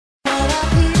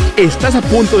Estás a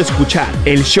punto de escuchar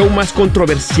el show más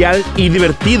controversial y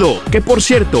divertido, que por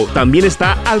cierto también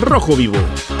está al rojo vivo.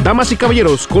 Damas y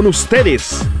caballeros, con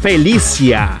ustedes,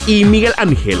 Felicia y Miguel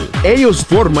Ángel. Ellos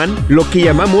forman lo que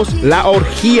llamamos la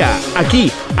orgía,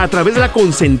 aquí, a través de la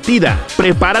consentida.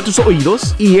 Prepara tus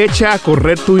oídos y echa a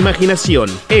correr tu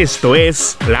imaginación. Esto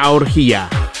es la orgía.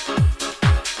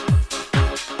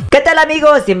 ¿Qué tal,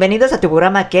 amigos? Bienvenidos a tu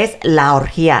programa que es La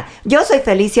Orgía. Yo soy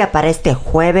Felicia para este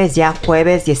jueves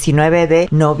 19 de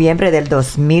noviembre del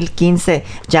 2015.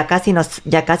 Ya casi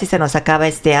se nos acaba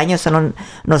este año, solo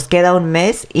nos queda un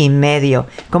mes y medio.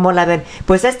 ¿Cómo la ven?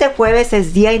 Pues este jueves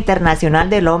es Día Internacional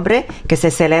del Hombre, que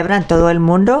se celebra en todo el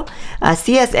mundo.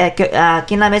 Así es,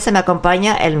 aquí en la mesa me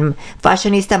acompaña el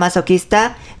fashionista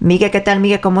masoquista, Miguel. ¿Qué tal,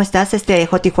 Miguel? ¿Cómo estás este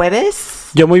Joti Jueves?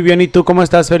 Yo muy bien, ¿y tú cómo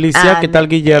estás, Felicia? ¿Qué tal,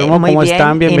 Guillermo? ¿Cómo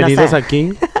están? Bienvenidos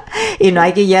aquí. Y no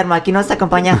hay Guillermo, aquí nos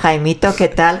acompaña Jaimito. ¿Qué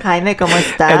tal, Jaime? ¿Cómo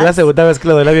estás? Es la segunda vez que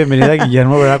le doy la bienvenida a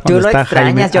Guillermo, ¿verdad? Cuando tú lo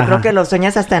extrañas, Jaime. Yo creo que lo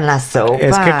sueñas hasta en la sopa.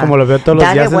 Es que como lo veo todos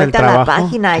los días en el trabajo. Dale vuelta a la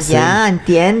página ya,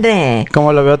 entiende.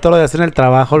 Como lo veo todos los días en el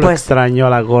trabajo, lo extraño a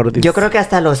la gordis. Yo creo que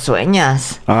hasta lo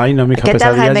sueñas. Ay, no, mija, ¿Qué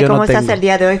tal, Jaime? ¿Cómo estás tengo. el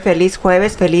día de hoy? Feliz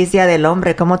jueves, feliz Día del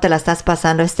Hombre. ¿Cómo te la estás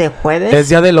pasando este jueves? ¿Es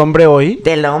Día del Hombre hoy?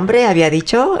 Del Hombre, había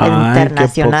dicho, Ay,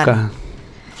 internacional. Qué poca.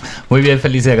 Muy bien,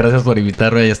 Felicia, gracias por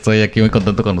invitarme. Estoy aquí muy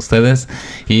contento con ustedes.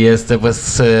 Y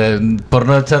por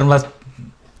no echar más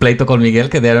pleito con Miguel,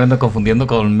 que ya me ando confundiendo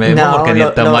con Memo, porque ni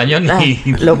el tamaño ni...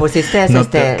 Lo pusiste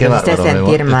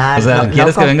sentir mal. O sea,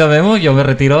 ¿quieres que venga Memo? Yo me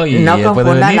retiro y no él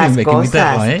puede venir y me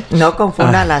cosas, ¿eh? No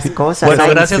confunda las cosas. Bueno,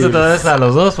 gracias entonces a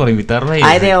los dos por invitarme.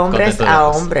 Hay de hombres a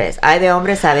hombres, hay de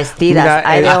hombres a vestidas, mira,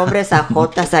 hay de hombres a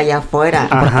jotas allá afuera.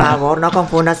 Por favor, no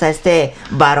confundas a este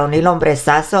varonil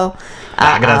hombrezazo.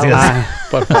 Gracias.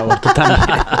 Por favor, tú también.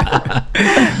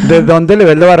 ¿De dónde le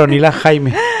ves lo varonil a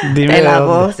Jaime? Dime en la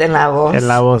voz. En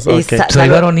la voz, ok. ¿Soy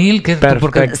varonil? ¿Tú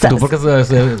porque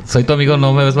soy tu amigo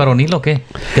no me ves varonil o qué?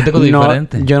 ¿Qué tengo de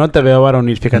diferente? Yo no te veo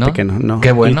varonil, fíjate que no.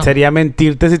 Qué bueno. Y sería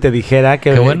mentirte si te dijera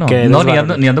que... Qué bueno. Que no,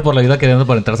 ni ando por la vida queriendo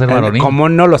aparentar ser varonil. ¿Cómo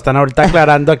no? Lo están ahorita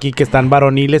aclarando aquí que están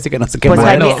varoniles y que no sé qué pues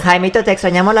más. Pues Jaimito, te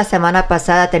extrañamos la semana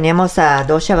pasada. Teníamos a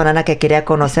Dosha Banana que quería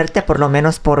conocerte, por lo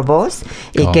menos por voz,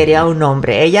 y quería un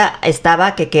hombre. Ella estaba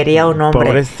que quería un hombre.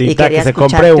 Pobrecita, y quería que se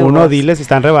compre uno, voz. Dile si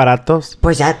están re baratos.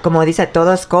 Pues ya, como dice,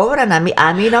 todos cobran. A mí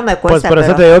no me cuesta. Pues por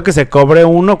eso te digo que se cobre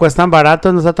uno, cuestan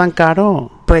baratos, no está tan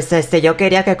caro. Pues yo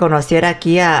quería que conociera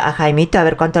aquí a Jaimito a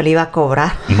ver cuánto le iba a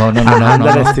cobrar. No.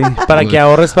 Ándale, sí. Para que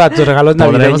ahorres para tus regalos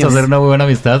navideños. Podremos hacer una muy buena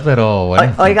amistad, pero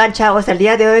bueno. Oigan, chavos, el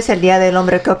día de hoy es el Día del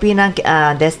Hombre. ¿Qué opinan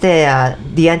de este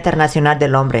Día Internacional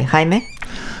del Hombre? Jaime.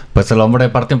 Pues el hombre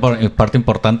parte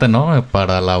importante, ¿no?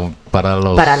 Para la hembra.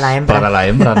 Para la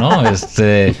hembra, ¿no?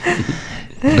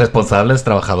 Responsables,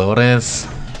 trabajadores.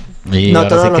 Y no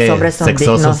todos los hombres son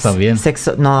sexosos dignos. También.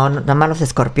 No, nada más los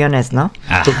escorpiones, ¿no?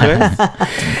 ¿Tú crees?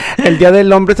 El Día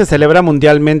del Hombre se celebra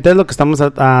mundialmente, es lo que estamos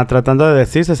tratando de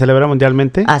decir, se celebra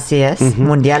mundialmente. Así es,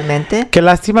 mundialmente. Qué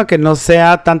lástima que no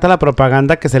sea tanta la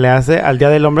propaganda que se le hace al Día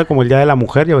del Hombre como el Día de la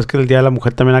Mujer. Ya ves que el Día de la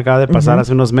Mujer también acaba de pasar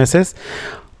hace unos meses.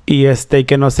 Y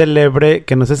que no se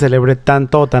celebre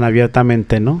tanto o tan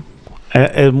abiertamente, ¿no?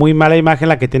 Es muy mala imagen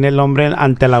la que tiene el hombre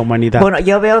ante la humanidad. Bueno,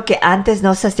 yo veo que antes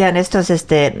no se hacían estos,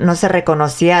 no se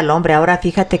reconocía al hombre. Ahora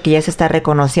fíjate que ya se está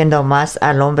reconociendo más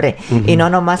al hombre. Y no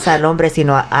nomás al hombre,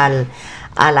 sino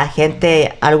a la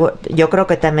gente. Yo creo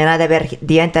que también ha de haber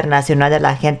Día Internacional de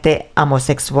la gente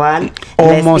homosexual.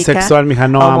 Homosexual, mija,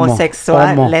 no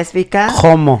homosexual, lésbica.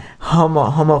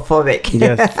 Homophobic.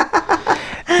 Yes.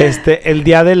 El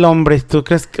Día del Hombre, ¿tú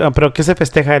crees? ¿Pero qué se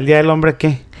festeja? ¿El Día del Hombre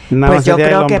qué? Pues yo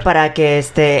creo que para que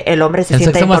el hombre se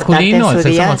sienta importante en su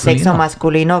día, sexo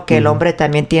masculino, que el hombre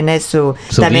también tiene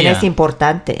también día. Es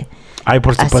importante. Ay,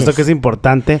 por supuesto que es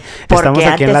importante. Porque estamos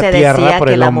aquí en la se tierra decía por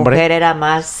que el la hombre. Mujer era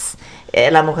más,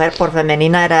 la mujer por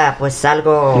femenina era pues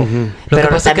algo. Lo pero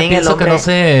que pasa también es que pienso el hombre...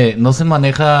 que no se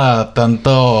maneja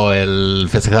tanto el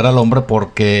festejar al hombre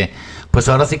porque pues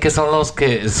ahora sí que son los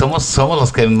que somos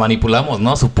los que manipulamos,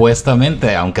 ¿no?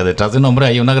 Supuestamente, aunque detrás de un hombre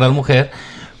hay una gran mujer.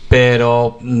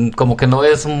 Pero como que no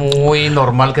es muy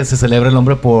normal que se celebre el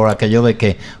hombre por aquello de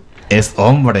que es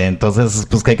hombre, entonces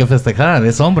pues que hay que festejar,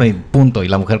 es hombre y punto. Y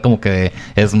la mujer como que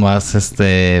es más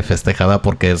festejada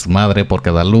porque es madre,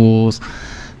 porque da luz.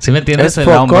 ¿Sí me entiendes? Es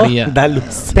la poco, hombría. da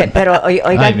luz. Pero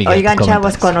oigan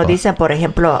chavos, cuando dicen, por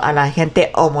ejemplo, a la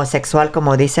gente homosexual,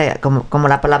 como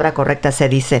la palabra correcta se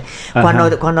dice,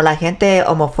 cuando la gente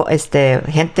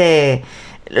gente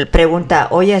pregunta,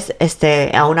 oyes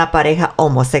a una pareja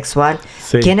homosexual,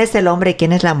 Sí. ¿quién es el hombre y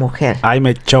quién es la mujer? Ay,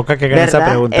 me choca que hagan esa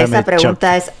 ¿Verdad? pregunta. Esa me pregunta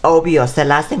choca. es obvio, se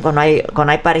la hacen cuando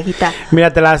hay parejita.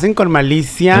 Mira, te la hacen con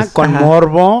malicia, con Ajá.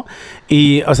 morbo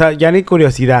y, o sea, ya ni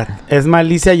curiosidad. Es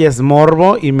malicia y es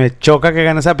morbo y me choca que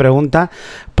hagan esa pregunta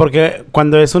porque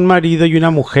cuando es un marido y una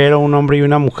mujer o un hombre y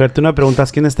una mujer, tú no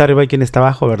preguntas quién está arriba y quién está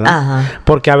abajo, ¿verdad? Ajá.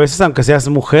 Porque a veces, aunque seas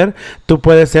mujer, tú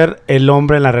puedes ser el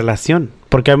hombre en la relación.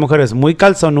 Porque hay mujeres muy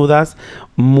calzonudas,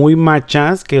 muy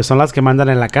machas, que son las que mandan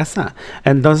en la casa.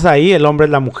 Entonces ahí el hombre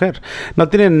es la mujer. No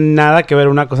tiene nada que ver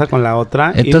una cosa con la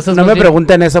otra. Entonces, Y no más me bien-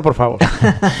 pregunten eso, por favor.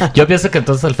 Yo pienso que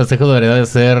entonces el festejo debería de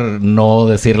ser no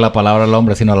decir la palabra al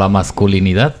hombre, sino la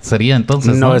masculinidad. Sería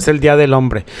entonces, ¿no? No, es el Día del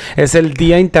Hombre. Es el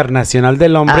Día Internacional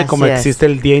del Hombre, Así como es. existe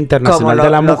el Día Internacional Como de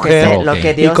la lo que Mujer. se- lo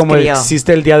que Y Dios como crió.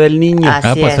 existe el Día del Niño.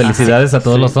 Así Pues es. felicidades a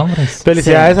todos los hombres.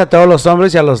 Felicidades a todos los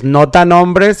hombres y a los no tan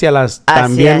hombres y a las Así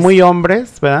también es. muy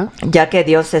hombres, ¿verdad? Ya que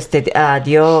Dios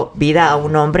dio vida a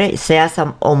un hombre, seas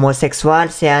homosexual,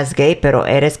 seas gay, pero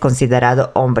eres considerado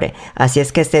hombre. Así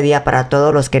es que este día para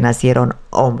todos los que nacieron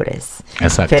hombres.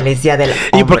 Exacto. Feliz día del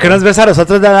hombre. ¿Y por qué nos ves a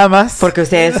nosotros nada más? Porque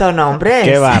ustedes son hombres.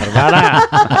 ¡Qué bárbara!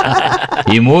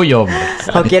 Y muy hombres.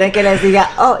 O quieren que les diga,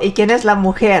 oh, ¿y quién es la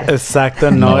mujer? Exacto,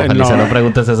 No, no, Felicia, no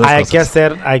preguntes esas hay cosas.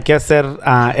 hay que hacer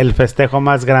el festejo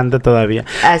más grande todavía.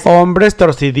 Así- Hombres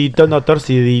torciditos, no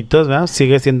torciditos, ¿verdad?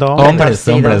 Sigue siendo hombre. Hombres,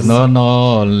 torcidos.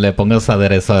 no le pongas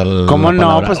aderezo al ¿Cómo la no?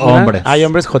 palabra. Pues mira, hombres. hay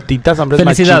hombres jotitas, hombres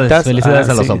Felicidades, machitas. felicidades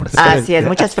a los sí. hombres. Así es,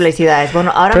 muchas felicidades.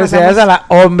 Bueno, ahora nos Felicidades vamos a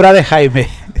la hombra de Jaime.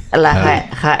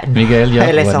 Miguel, ya,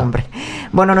 él es bueno. hombre.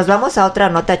 Bueno, nos vamos a otra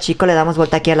nota, chico. Le damos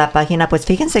vuelta aquí a la página. Pues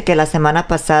fíjense que la semana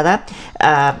pasada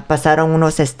pasaron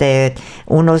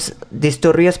unos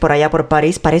disturbios por allá por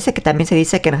París. Parece que también se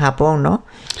dice que en Japón, ¿no?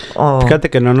 O- Fíjate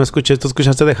que no escuché, tú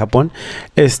escuchaste de Japón.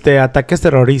 Ataques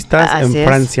terroristas Así en es.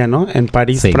 Francia, ¿no? En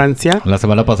París, Sí. Francia. La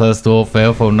semana pasada estuvo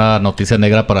feo, fue una noticia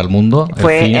negra para el mundo.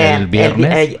 Fue el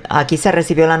viernes. aquí se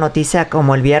recibió la noticia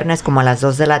como el viernes, como a las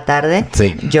 2 de la tarde.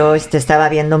 Sí. Yo estaba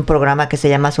viendo un programa que se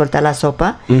llama Suelta la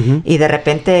Sopa Ujú. y de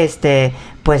repente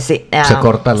pues sí, Se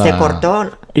corta la- se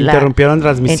cortó Interrumpieron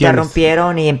transmisiones.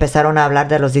 interrumpieron y empezaron a hablar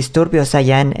de los disturbios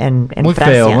allá en Muy Francia.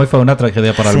 feo, muy feo, una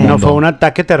tragedia para Sí. el No, mundo. fue un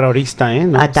ataque terrorista, ¿eh?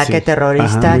 ¿No? Ataque Sí.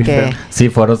 terrorista muy que feo. Sí,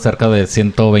 fueron cerca de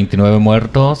 129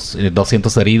 muertos,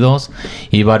 200 heridos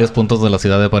y varios puntos de la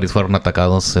ciudad de París fueron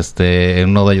atacados.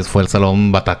 Uno de ellos fue el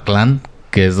Salón Bataclan,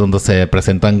 que es donde se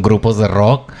presentan grupos de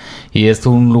rock y es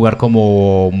un lugar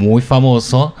como muy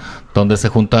famoso donde se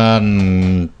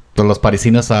juntan todos los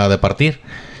parisinos a departir.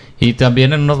 Y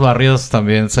también en unos barrios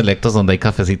también selectos donde hay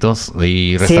cafecitos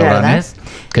y Sí, restaurantes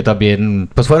que también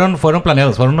pues fueron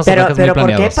planeados, fueron unos pero ataques muy ¿por qué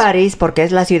planeados. París? ¿Porque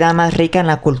es la ciudad más rica en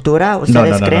la cultura? No,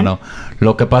 ¿Ustedes creen? no.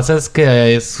 Lo que pasa es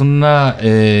que es una...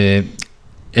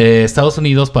 Estados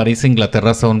Unidos, París e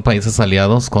Inglaterra son países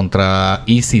aliados contra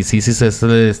ISIS. ISIS es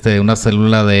una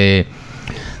célula de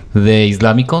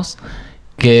islámicos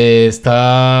que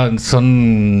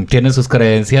tienen sus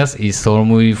creencias y son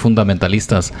muy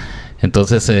fundamentalistas.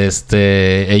 Entonces,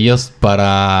 ellos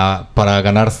para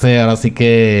ganarse, ahora sí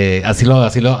que así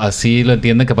lo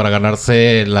entienden, que para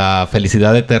ganarse la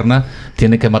felicidad eterna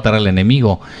tienen que matar al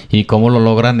enemigo. ¿Y cómo lo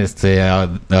logran?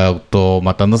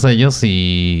 Automatándose ellos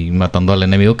y matando al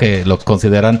enemigo, que los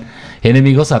consideran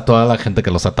enemigos a toda la gente que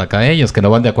los ataca a ellos, que no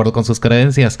van de acuerdo con sus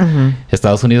creencias. Ujú.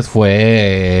 Estados Unidos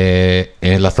fue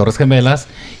en las Torres Gemelas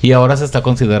y ahora se está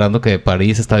considerando que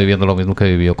París está viviendo lo mismo que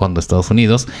vivió cuando Estados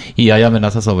Unidos y hay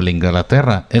amenazas sobre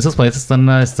Inglaterra. Esos países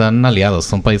están aliados,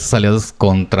 son países aliados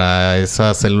contra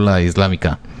esa célula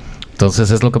islámica. Entonces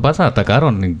es lo que pasa,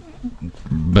 atacaron. Y,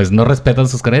 pues no respetan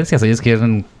sus creencias, ellos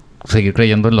quieren seguir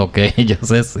creyendo en lo que ellos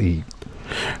es y...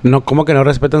 No, ¿cómo que no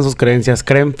respetan sus creencias?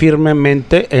 Creen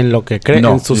firmemente en lo que creen,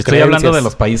 No, en sus estoy creencias. hablando de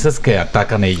los países que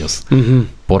atacan ellos. Ujú.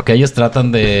 Porque ellos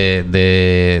tratan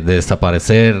de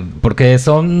desaparecer. Porque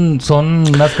son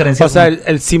unas creencias. O sea,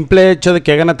 el simple hecho de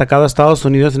que hayan atacado a Estados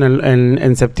Unidos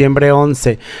en septiembre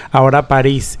 11, ahora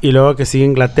París y luego que sigue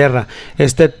Inglaterra,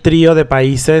 este trío de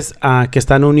países que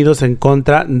están unidos en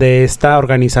contra de esta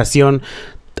organización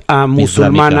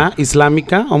musulmana,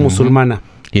 islámica o musulmana.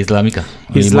 Islámica.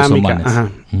 y Islámica, musulmanes. ajá.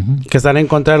 Ujú. Que están en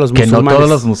contra de los Que musulmanes. no todos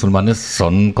los musulmanes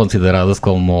son considerados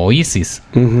como ISIS.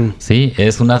 Ujú. Sí,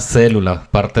 es una célula,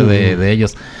 parte de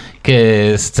ellos,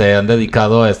 que se han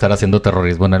dedicado a estar haciendo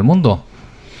terrorismo en el mundo.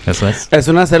 Eso es. Es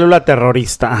una célula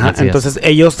terrorista, ajá. Así es. Entonces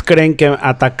ellos creen que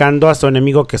atacando a su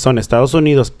enemigo, que son Estados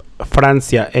Unidos,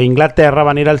 Francia e Inglaterra,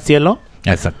 van a ir al cielo.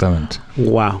 Exactamente.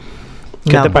 Wow.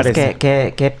 ¿Qué te pues parece?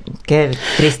 Qué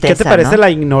tristeza, ¿Qué te parece ¿no?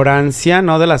 la ignorancia,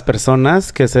 no, de las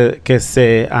personas que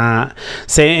se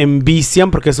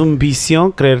envician, porque es un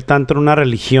vicio creer tanto en una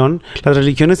religión? Las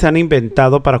religiones se han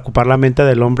inventado para ocupar la mente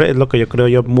del hombre, es lo que yo creo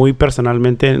yo muy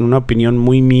personalmente, en una opinión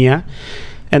muy mía.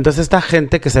 Entonces esta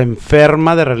gente que se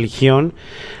enferma de religión,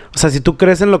 o sea, si tú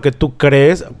crees en lo que tú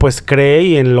crees, pues cree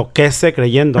y enloquece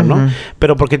creyendo, ¿no?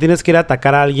 Pero ¿por qué tienes que ir a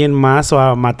atacar a alguien más o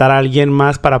a matar a alguien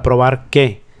más para probar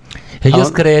qué?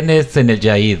 Ellos creen en el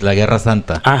Yahid, la Guerra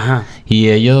Santa. Ajá. Y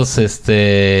ellos,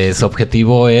 su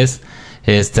objetivo es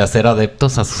hacer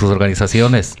adeptos a sus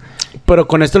organizaciones. Pero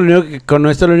con esto lo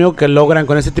único que logran,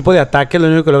 con este tipo de ataques, lo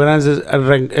único que logran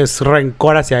es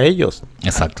rencor hacia ellos.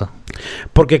 Exacto.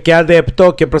 Porque qué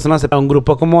adepto, qué persona acepta un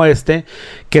grupo como este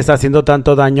que está haciendo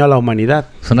tanto daño a la humanidad.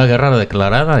 Es una guerra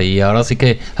declarada y ahora sí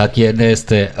que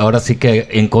ahora sí que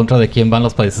en contra de quién van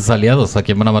los países aliados, a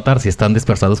quién van a matar, si están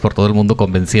dispersados por todo el mundo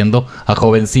convenciendo a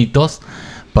jovencitos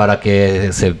para que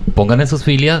se pongan en sus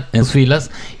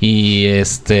filas y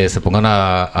se pongan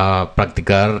a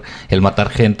practicar el matar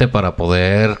gente para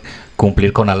poder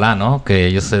cumplir con Alá, ¿no? Que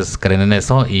ellos creen en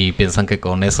eso y piensan que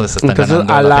con eso se están Entonces,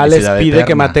 ganando Alá la les felicidad pide eterna.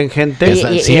 que maten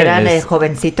gente. Y eran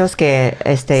jovencitos que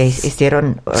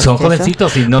hicieron son eso.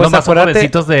 jovencitos y no Pues nomás son acuérdate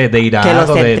jovencitos de Irak que los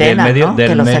o entrenan, ¿no? Que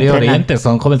del los Medio entrenan. Oriente,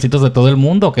 son jovencitos de todo el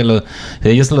mundo que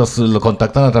ellos lo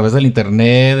contactan a través del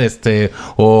internet,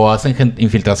 o hacen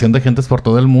infiltración de gentes por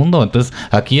todo el mundo. Entonces,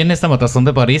 aquí en esta matazón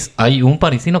de París hay un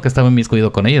parisino que estaba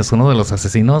inmiscuido con ellos. Uno de los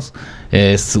asesinos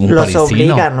es un Los parisino.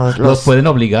 obligan, los pueden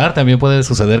obligar. También puede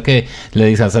suceder que le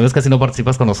dicen, ¿sabes que si no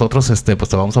participas con nosotros, pues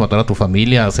te vamos a matar a tu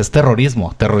familia? O sea, es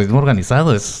terrorismo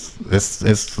organizado, es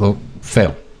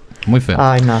feo. Muy feo.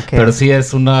 Ay, no, Pero sí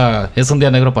es un día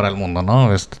negro para el mundo,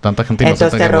 ¿no? Tanta gente inocente.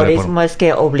 Entonces, terrorismo es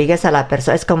que obligues a la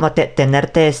persona, es como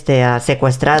tenerte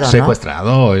secuestrado, ¿no?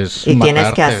 Secuestrado, es y tienes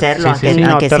matarte. que hacerlo, Sí, aunque, Sí, no,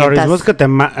 aunque terrorismo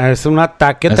sientas... es un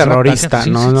ataque Es un terrorista, ataque, sí,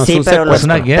 no, sí, no sí, es un pero secuestro. Es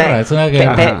una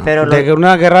guerra. Ajá, pero de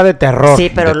una guerra de terror.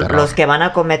 Sí, pero de terror. los que van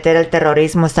a cometer el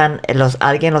terrorismo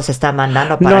alguien los está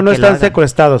mandando para No, que no lo están hagan.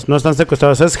 secuestrados, no están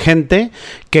secuestrados. Es gente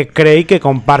que cree y que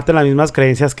comparte las mismas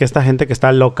creencias que esta gente que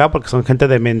está loca, porque son gente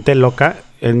de mente loca,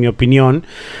 en mi opinión,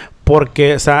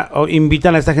 porque, o sea,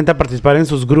 invitan a esta gente a participar en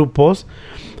sus grupos.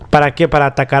 ¿Para qué? Para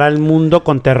atacar al mundo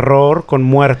con terror, con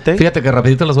muerte. Fíjate que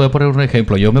rapidito les voy a poner un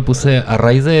ejemplo. Yo me puse, a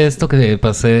raíz de esto que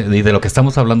pasé, y de lo que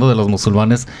estamos hablando de los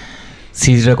musulmanes,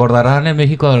 si recordarán, en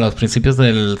México a los principios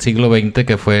del siglo XX,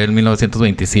 que fue en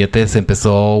 1927, se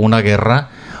empezó una guerra,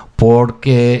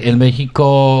 porque en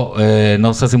México,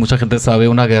 no sé si mucha gente sabe,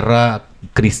 una guerra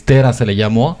cristera se le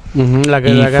llamó. Ujú, la Y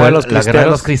guerra fue de los la guerra de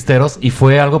los cristeros. cristeros, y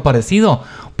fue algo parecido,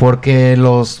 porque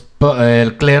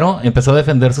el clero empezó a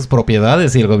defender sus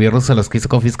propiedades y el gobierno se las quiso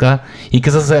confiscar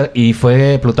y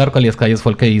fue Plutarco Elías Calles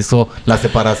fue el que hizo la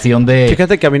separación de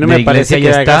Fíjate que a mí no de me parece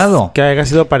iglesia y estado. que haya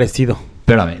sido parecido.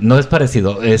 Espérame, no es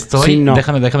parecido. Sí, no.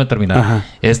 Déjame terminar. Ajá.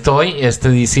 Estoy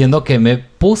diciendo que me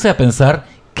puse a pensar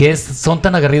que son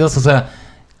tan aguerridos, o sea,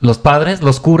 los padres,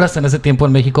 los curas en ese tiempo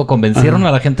en México convencieron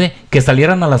a la gente que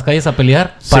salieran a las calles a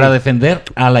pelear Sí. para defender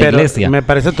a la Pero iglesia. me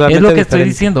parece totalmente Es lo que estoy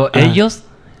diferente. diciendo. Ajá. Ellos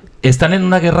están en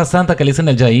una guerra santa que le dicen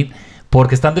el Yahid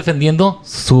porque están defendiendo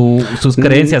sus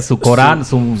creencias, su Corán,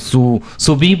 su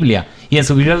Biblia. Y en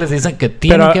su Biblia les dicen que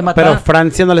tienen que matar. Pero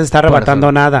Francia no les está arrebatando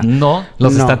Por eso. nada. No,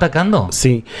 los No. está atacando.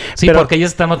 Sí. Sí, pero porque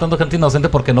ellos están matando gente inocente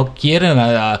porque no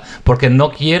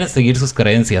quieren seguir sus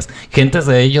creencias. Gentes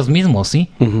de ellos mismos, ¿sí?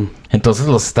 Ujú. Entonces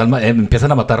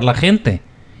empiezan a matar la gente.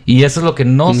 Y eso es lo que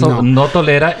no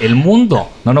tolera el mundo,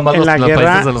 no nomás los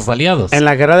países de los aliados. En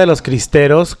la guerra de los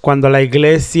cristeros, cuando la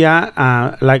iglesia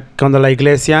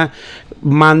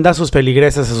manda a sus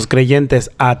feligreses, a sus creyentes,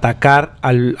 a atacar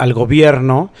al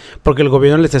gobierno, porque el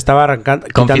gobierno les estaba quitando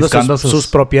Confiscando sus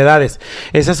propiedades.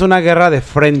 Esa es una guerra de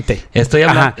frente. Estoy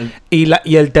hablando... Ajá.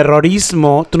 Y el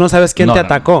terrorismo, tú no sabes quién No, te no,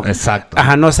 atacó. exacto.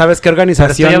 Ajá, no sabes qué Pero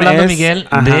organización estoy hablando, es. Miguel,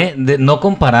 Ajá. de no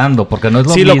comparando, porque no es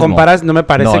lo Si mismo. lo comparas, no me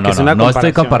parece que es una No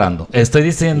estoy comparación. comparando. Estoy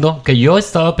diciendo que yo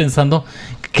estaba pensando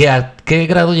que a qué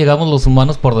grado llegamos los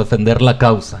humanos por defender la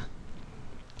causa.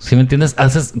 ¿Sí me entiendes?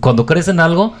 Cuando crees en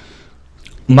algo,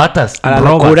 matas, A la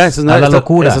robas, locura, eso es una- a la esto-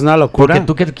 locura. eso es una locura.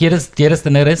 Porque tú quieres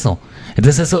tener eso.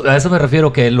 Entonces a eso me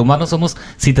refiero, que el humano somos,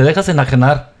 si te dejas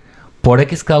enajenar por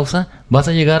X causa, vas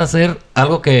a llegar a hacer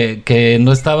algo que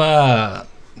no estaba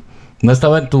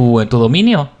en tu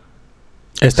dominio.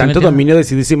 Está ¿Sí en me tu entiendes? dominio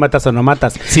decidir si matas o no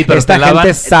matas. Sí, pero esta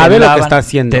gente sabe lo que está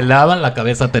haciendo. Te lavan la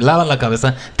cabeza,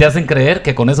 te hacen creer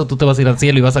que con eso tú te vas a ir al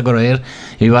cielo y vas a creer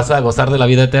y vas a gozar de la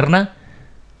vida eterna.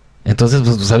 Entonces,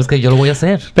 pues, ¿sabes qué? Yo lo voy a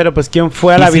hacer. Pero pues, ¿quién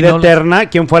fue a la vida eterna?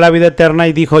 ¿Quién fue a la vida eterna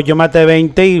y dijo, yo maté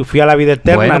 20 y fui a la vida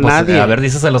eterna? Bueno, pues, nadie. A ver,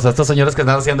 díceselos a estos señores que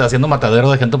están haciendo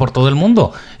matadero de gente por todo el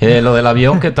mundo. Lo del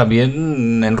avión que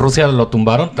también en Rusia lo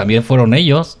tumbaron, también fueron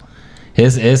ellos.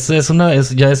 Entonces,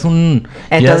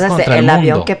 el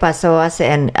avión que pasó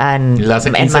en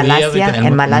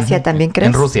Malasia también, ¿crees?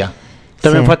 En Rusia.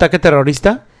 ¿También fue ataque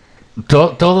terrorista?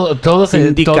 Todo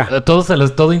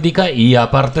indica y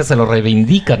aparte se lo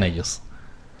reivindican ellos.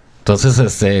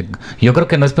 Entonces, yo creo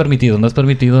que no es permitido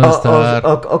estar...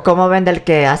 O como ven del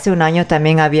que hace un año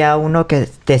también había uno que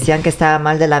decían que estaba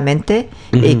mal de la mente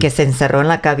y que se encerró en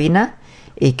la cabina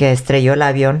y que estrelló el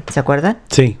avión, ¿se acuerdan?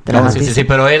 Sí. Sí,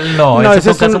 pero él no, ese es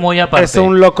un caso muy aparte. Es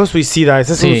un loco suicida,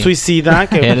 ese es un suicida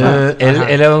que... él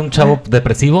era un chavo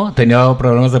depresivo, tenía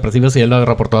problemas depresivos y él lo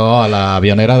reportó a la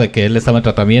avionera de que él estaba en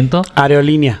tratamiento.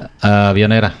 Aerolínea.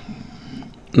 Avionera.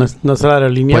 No es la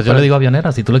aerolínea. Pues yo le digo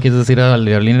avionera, si tú le quieres decir a la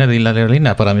aerolínea, dile a la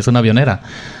aerolínea, para mí es una avionera.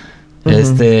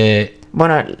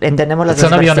 Bueno, entendemos las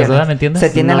son dos aviones, versiones. ¿verdad? ¿Me entiendes? Se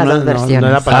tienen las dos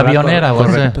versiones. Avionera,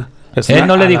 correcto. Él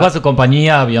no le dijo a su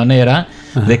compañía avionera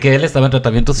de que él estaba en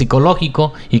tratamiento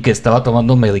psicológico y que estaba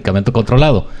tomando un medicamento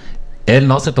controlado. Él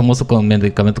no se tomó su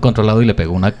medicamento controlado y le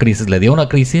pegó una crisis, le dio una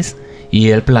crisis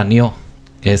y él planeó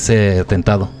ese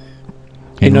atentado.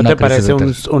 ¿Y no te parece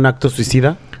un acto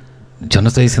suicida? Yo no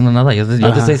estoy diciendo nada, yo te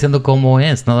estoy diciendo cómo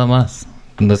es, nada más.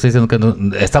 No estoy diciendo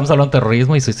que estamos hablando de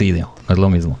terrorismo y suicidio, no es lo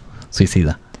mismo.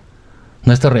 Suicida.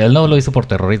 No es terrorismo, él no lo hizo por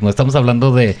terrorismo, estamos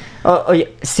hablando de...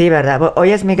 Oye, sí, ¿verdad?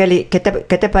 Oyes, Miguel, ¿y qué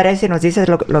te parece si nos dices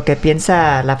lo que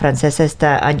piensa la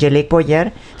francesa Angelique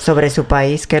Boyer sobre su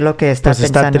país? ¿Qué es lo que está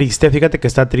pensando? Está triste, fíjate que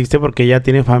está triste porque ella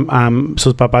tiene...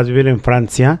 sus papás viven en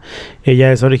Francia,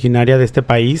 ella es originaria de este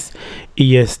país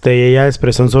y ella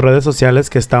expresó en sus redes sociales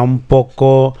que está un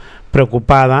poco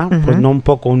preocupada, pues no un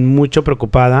poco, mucho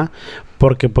preocupada,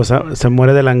 porque pues se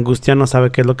muere de la angustia, no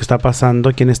sabe qué es lo que está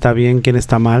pasando, quién está bien, quién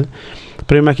está mal.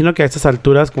 Pero imagino que a estas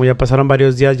alturas, como ya pasaron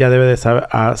varios días, ya debe de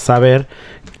saber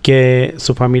que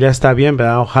su familia está bien,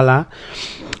 ¿verdad? Ojalá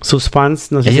sus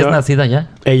fans... No sé ¿Ella es nacida ya?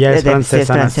 Ella es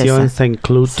francesa, nació en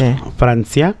Saint-Cloud,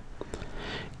 Francia.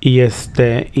 Y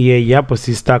ella pues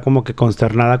sí está como que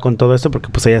consternada con todo esto, porque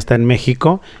pues ella está en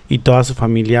México y toda su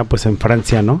familia pues en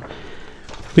Francia, ¿no?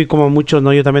 Y como muchos,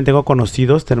 ¿no? Yo también tengo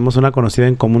conocidos. Tenemos una conocida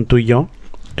en común, tú y yo.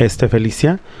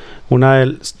 Felicia. Una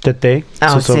del Tete.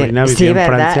 Su sobrina vivía en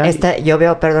Francia. Yo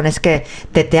veo, perdón, es que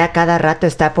Tete a cada rato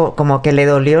está como que le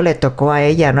dolió, le tocó a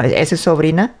ella, ¿no? ¿Es su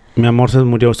sobrina? Mi amor, se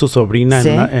murió su sobrina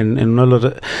en uno de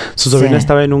los... Su sobrina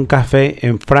estaba en un café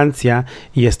en Francia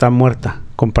y está muerta.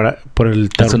 Por el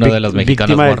es una de las mexicanas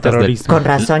víctima del muertas terrorismo. Con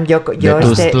razón, yo vi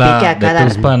que a cada... De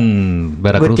Tuxpan,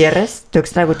 Veracruz.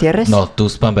 ¿Tuxtla Gutiérrez? No,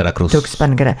 Tuxpan, Veracruz.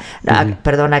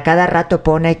 Perdón, a cada rato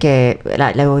pone que...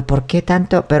 Le digo, ¿por qué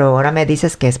tanto? Pero ahora me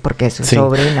dices que es porque es su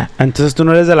sobrina. Entonces tú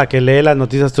no eres de la que lee las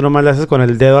noticias, tú nomás le haces con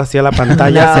el dedo hacia la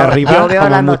pantalla, hacia arriba. Yo veo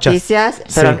las noticias,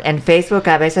 pero en Facebook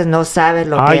a veces no sabes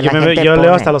lo que la gente yo pone.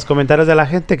 Leo hasta los comentarios de la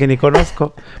gente que ni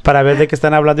conozco para ver de qué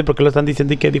están hablando y por qué lo están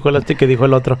diciendo y qué dijo el otro y qué dijo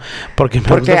el otro. Porque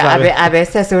a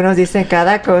veces unos dicen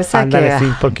cada cosa. Ándale, sí,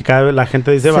 porque la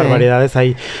gente dice barbaridades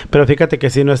ahí. Pero fíjate que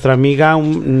sí, nuestra amiga,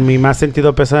 mi más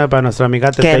sentido pésame para nuestra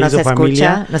amiga Tete y su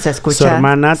familia. Nos escucha. Su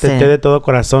hermana, Tete, de todo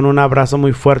corazón, un abrazo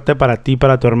muy fuerte para ti,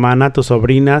 para tu hermana, tus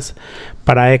sobrinas,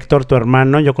 para Héctor, tu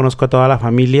hermano. Yo conozco a toda la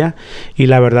familia y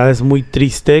la verdad es muy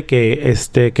triste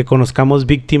que conozcamos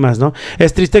víctimas, ¿no?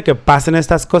 Es triste que pasen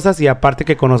estas cosas y aparte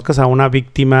que conozcas a una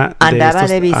víctima ¿Andaba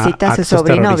de visita a su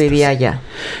sobrino o vivía allá?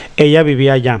 Ella vivía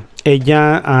allá.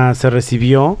 Ella se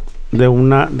recibió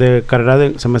de carrera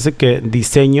de, se me hace que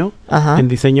diseño, en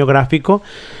diseño gráfico,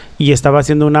 y estaba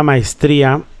haciendo una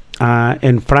maestría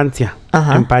en Francia,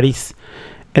 en París.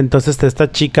 Entonces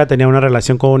esta chica tenía una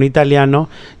relación con un italiano,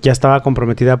 ya estaba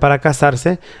comprometida para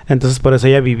casarse, entonces por eso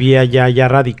ella vivía ya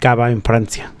radicaba en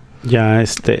Francia. Ya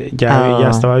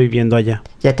estaba viviendo allá.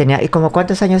 Ya tenía, ¿y como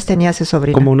cuántos años tenía su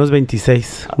sobrina? Como unos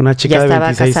 26. Una chica de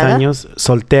 26 casada? Años,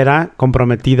 soltera,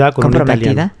 comprometida con un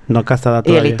italiano. No casada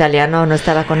todavía. ¿Y el italiano no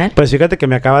estaba con él? Pues fíjate que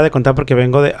me acaba de contar porque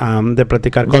vengo de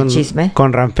platicar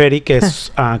con Ranferi, que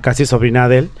es casi sobrina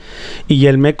de él. Y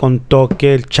él me contó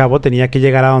que el chavo tenía que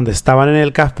llegar a donde estaban en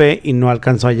el café y no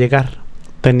alcanzó a llegar.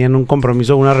 Tenían un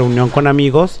compromiso, una reunión con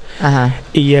amigos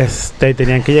y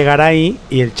tenían que llegar ahí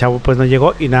y el chavo pues no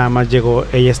llegó y nada más llegó,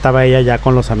 ella ya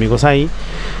con los amigos ahí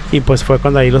y pues fue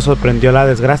cuando ahí lo sorprendió la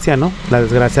desgracia, ¿no? La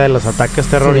desgracia de los ataques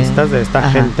terroristas de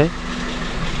esta gente,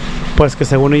 pues que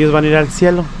según ellos van a ir al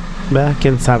cielo, ¿verdad?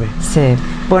 ¿Quién sabe? Sí,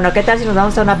 Bueno, ¿qué tal si nos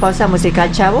vamos a una pausa musical,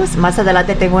 chavos? Más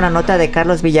adelante tengo una nota de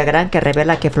Carlos Villagrán que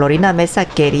revela que Florinda Mesa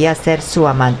quería ser su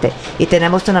amante. Y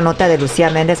tenemos una nota de Lucía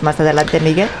Méndez más adelante,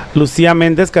 Miguel. Lucía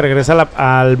Méndez, que regresa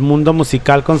al mundo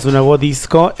musical con su nuevo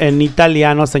disco en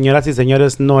italiano. Señoras y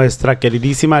señores, nuestra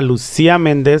queridísima Lucía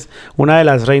Méndez, una de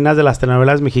las reinas de las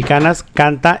telenovelas mexicanas,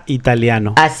 canta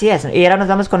italiano. Así es. Y ahora nos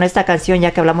vamos con esta canción,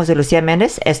 ya que hablamos de Lucía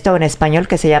Méndez. Esto en español,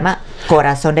 que se llama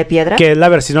Corazón de Piedra. Que es la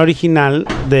versión original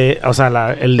de... O sea,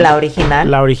 la original.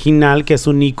 La original, que es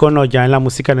un ícono ya en la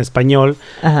música en español.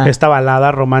 Ajá. Esta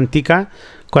balada romántica,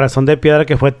 Corazón de Piedra,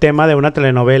 que fue tema de una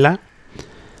telenovela.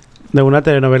 De una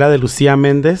telenovela de Lucía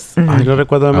Méndez. Uh-huh. Ay, no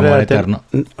recuerdo el nombre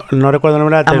no recuerdo el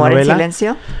nombre de la telenovela. ¿Amor en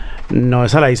silencio? No,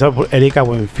 esa la hizo Erika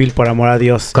Buenfil, por amor a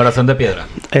Dios. Corazón de Piedra.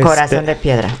 Corazón de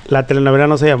Piedra. La telenovela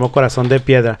no se llamó Corazón de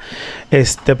Piedra.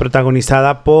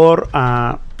 Protagonizada por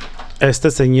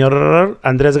este señor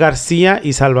Andrés García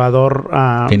y Salvador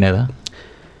Pineda.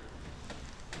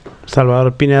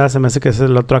 Salvador Pineda, se me hace que ese es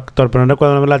el otro actor, pero no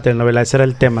recuerdo el nombre de la telenovela. Ese era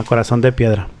el tema, Corazón de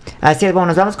Piedra. Así es, bueno,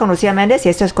 nos vamos con Lucía Méndez y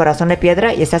esto es Corazón de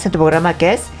Piedra y estás en tu programa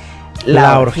que es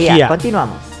La Orgía.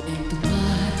 Continuamos. En tu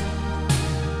mar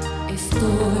estoy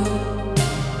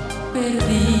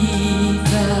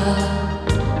perdida,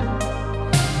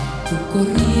 tu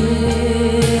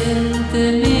corriente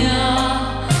me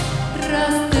ha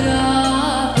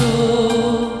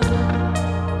arrastrado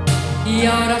y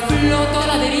ahora floto a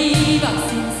la deriva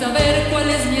sin saber cuál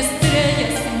es mi estrella,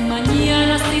 sin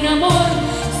mañana, sin amor,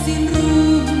 sin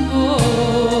rumbo,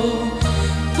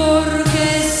 porque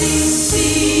sin ti,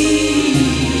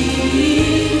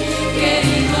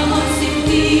 querido amor, sin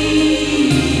ti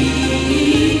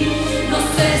no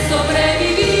sé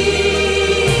sobrevivir.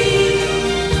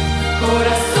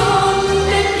 Corazón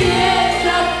de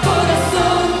piedra,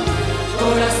 corazón,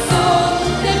 corazón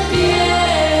de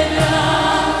piedra,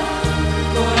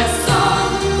 corazón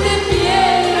de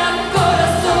piedra,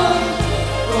 corazón,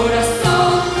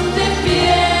 corazón de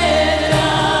piedra.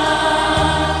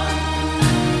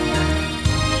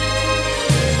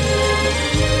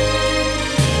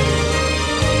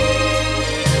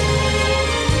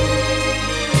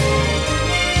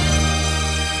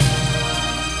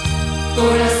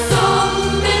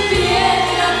 Corazón de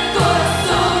piedra,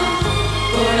 corazón,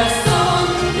 corazón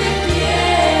de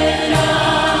piedra.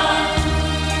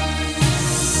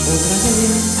 Otra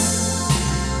vez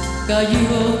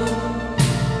cayó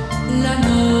la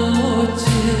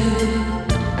noche,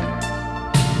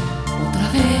 otra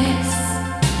vez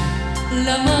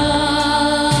la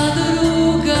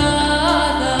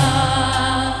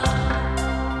madrugada,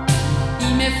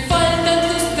 y me faltan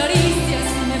tus caricias,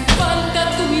 y me falta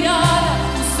tu mirada,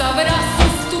 tus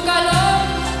abrazos, tu calor,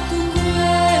 tu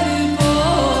cuerpo.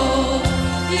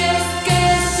 Y es que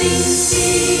sin ti,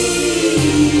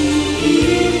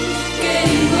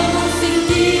 querido amor, sin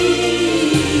ti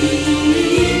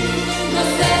no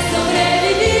sé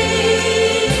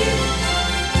sobrevivir.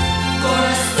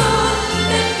 Corazón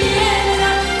de piedra,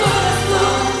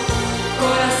 corazón,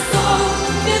 corazón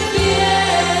de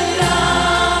piedra,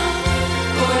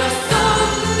 corazón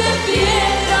de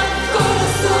piedra,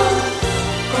 corazón,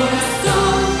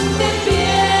 corazón de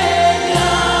piedra.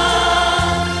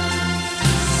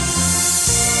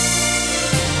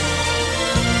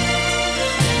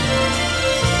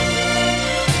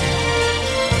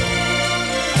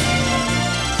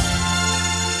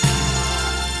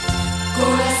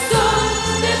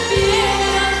 Corazón de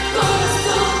piedra,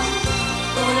 corazón,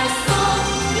 corazón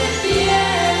de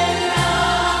piedra,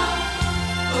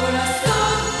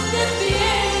 corazón de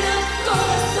piedra,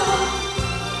 corazón,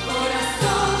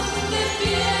 corazón de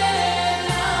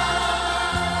piedra.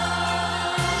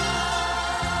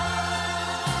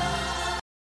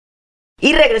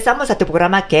 Y regresamos a tu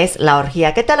programa que es La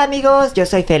Orgía. ¿Qué tal, amigos? Yo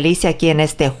soy Felicia aquí en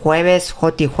este jueves,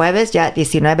 Joti Jueves, ya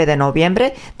 19 de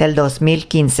noviembre del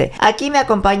 2015. Aquí me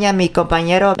acompaña mi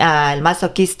compañero, el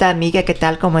masoquista Miguel. ¿Qué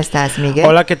tal? ¿Cómo estás, Miguel?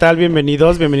 Hola, ¿qué tal?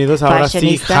 Bienvenidos ahora sí,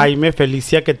 Fashionista. Jaime,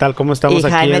 Felicia, ¿qué tal? ¿Cómo estamos y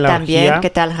aquí Jaime en La también. Orgía? ¿Qué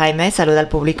tal, Jaime? Saluda al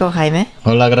público, Jaime.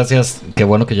 Hola, gracias. Qué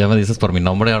bueno que ya me dices por mi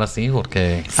nombre ahora sí,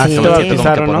 porque Sí. Te como que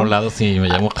bautizaron, por ¿no? un lado sí me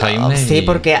llamo Jaime. Sí, y-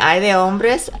 porque hay de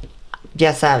hombres,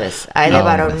 ya sabes, hay de No,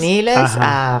 varoniles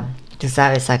Ajá. tú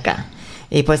sabes, acá.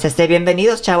 Y pues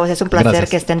bienvenidos, chavos. Es un placer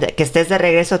Gracias. que estés de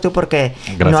regreso tú porque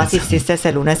no Gracias. asististe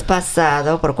el lunes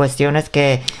pasado por cuestiones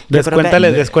que yo creo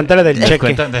Descuéntale del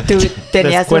cheque. tú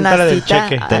tenías una Descuéntale del cita.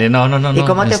 cheque. No. ¿Y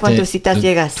cómo te fue en tus citas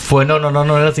ciegas?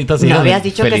 No era citas ¿No ciegas. habías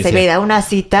dicho que se Felicia. había ido a una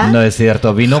cita? No es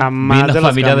cierto. Vino Jamás de los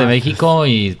familia de jamás. México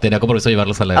y tenía compromiso de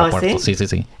llevarlos al aeropuerto. ¿sí?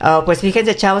 Sí. Oh, pues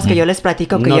fíjense, chavos, que yo les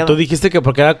platico que No, yo... tú dijiste que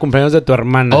porque era cumpleaños de tu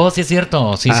hermana. Oh, sí es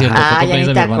cierto. Sí, Ajá. cierto. Fue Ah, ya cumpleaños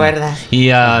ni de te mi hermana. acuerdas. Y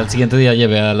al siguiente día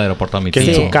llevé al aeropuerto a mi Que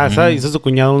en su casa hizo su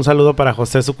cuñado, un saludo para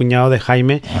José, su cuñado de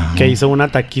Jaime, que hizo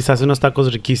una taquiza, hace unos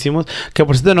tacos riquísimos, que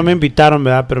por cierto no me invitaron,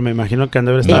 ¿verdad? Pero me imagino que han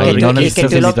de haber estado Y que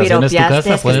tú lo piropeaste,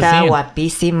 que estaba ir.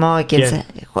 guapísimo.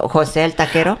 José el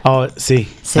taquero. Oh, sí.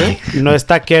 ¿Sí? No es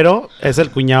taquero, es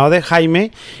el cuñado de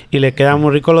Jaime y le quedan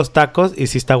muy ricos los tacos y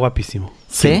sí está guapísimo.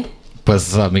 ¿Sí?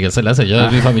 Pues a Miguel se le hace. Yo,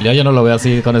 mi familia, yo no lo veo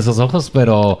así con esos ojos,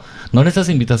 pero no necesitas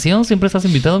invitación. Siempre estás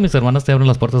invitado. Mis hermanas te abren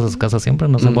las puertas de su casa siempre.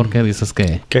 No sé por qué dices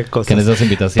que necesitas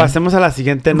invitación. Pasemos a la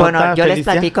siguiente nota. Bueno, yo Felicia. les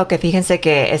platico que fíjense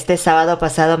que este sábado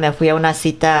pasado me fui a una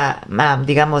cita,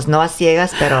 digamos, no a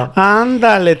ciegas, pero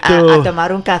Ándale tú. a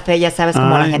tomar un café. Ya sabes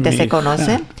cómo la gente se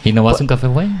conoce. ¿Y no vas a un café,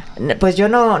 güey? Pues yo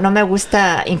no me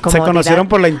gusta incomodidad. ¿Se conocieron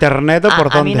por la internet o por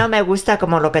dónde? A mí no me gusta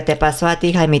como lo que te pasó a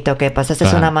ti, Jaimito, que pasaste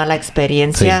una mala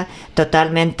experiencia,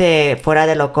 totalmente fuera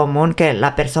de lo común, que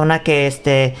la persona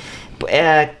que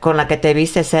con la que te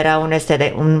vistes era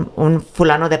un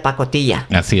fulano de pacotilla.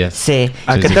 Así es. Sí.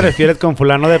 ¿A qué te refieres con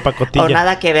fulano de pacotilla? O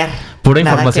nada que ver. Pura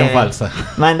información falsa.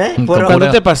 ¿Mande?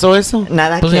 ¿Cuándo te pasó eso?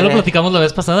 Nada pues que ya lo ver. platicamos la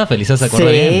vez pasada, Felicia se acuerda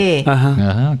bien.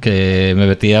 Ajá, que me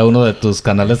metí a uno de tus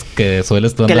canales que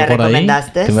sueles tú andar por ahí.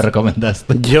 Que me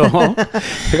recomendaste. Yo.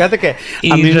 Fíjate que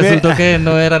y a mí resultó que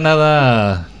no era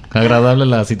nada agradable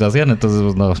la situación, entonces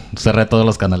pues no, cerré todos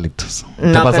los canalitos.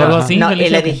 ¿Te pasó algo así? No, y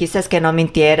le dijiste que no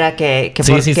mintiera, que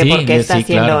por qué está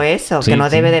haciendo eso, que no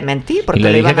debe de mentir, porque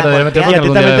le lo iban a golpear. Y a ti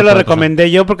también te lo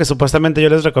recomendé yo, porque supuestamente yo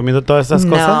les recomiendo todas estas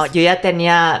cosas. No, yo ya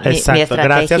tenía mi estrategia.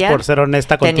 Gracias por ser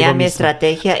honesta contigo Tenía mi misma.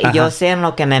 estrategia y yo sé en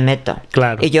lo que me meto.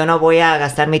 Claro. Y yo no voy a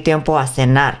gastar mi tiempo a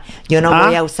cenar. Yo no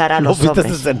voy a usar a los hombres. ¿No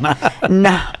fuiste a cenar?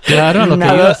 No. Claro, lo que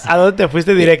ibas. ¿A dónde te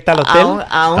fuiste? ¿Directa al hotel?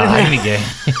 Ay, Miguel.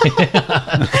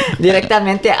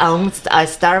 Directamente a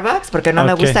Starbucks, porque no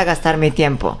me gusta gastar mi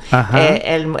tiempo.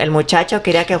 El muchacho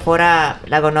quería que fuera,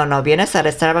 le digo, no, vienes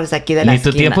al Starbucks aquí de la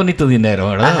esquina. Ni tu tiempo ni tu dinero,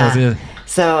 ¿verdad? Así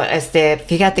So,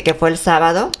 fíjate que fue el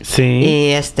sábado. Sí.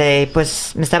 Y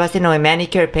pues me estaba haciendo mi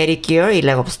manicure, pedicure y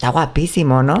luego pues está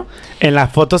guapísimo, ¿no? En la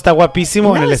foto está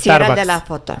guapísimo, en el sí Starbucks. Era el de la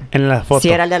foto. En la foto. Sí,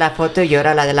 era el de la foto y yo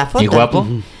era la de la foto. ¿Y guapo?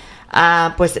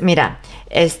 Pues mira,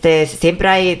 siempre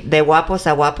hay de guapos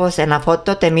a guapos. En la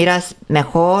foto te miras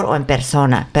mejor o en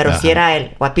persona, pero sí era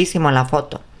él, guapísimo en la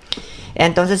foto.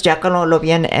 Entonces ya cuando lo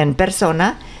vi en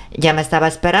persona, ya me estaba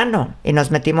esperando y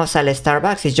nos metimos al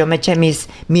Starbucks y yo me eché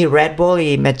mi Red Bull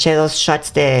y me eché 2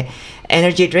 shots de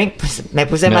energy drink, pues me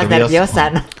puse más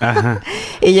nerviosa, ¿no? Ajá.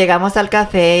 Y llegamos al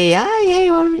café y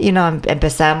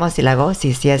empezamos y luego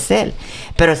sí es él,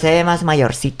 pero se ve más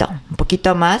mayorcito, un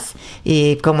poquito más,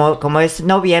 y como es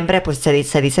noviembre, pues se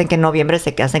dicen que en noviembre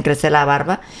se hacen crecer la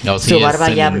barba. No, sí, su barba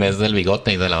es el mes del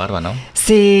bigote y de la barba, ¿no?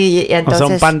 Sí, y entonces... O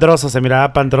sea, un pandroso, se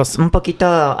miraba pandroso. Un poquito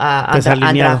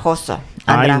andrajoso.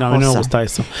 Ay, no, a mí no me gusta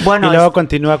eso. Bueno, y luego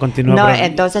continúa. No,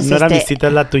 entonces no era mi cita,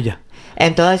 es la tuya.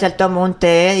 Entonces él tomó un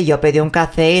té y yo pedí un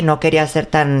café y no quería ser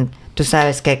tan, tú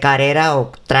sabes, que carera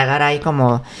o tragar ahí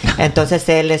como... Entonces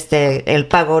él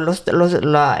pagó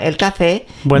el café.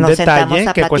 Buen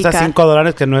detalle, que cuesta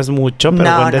 $5, que no es mucho,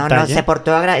 pero buen detalle. No,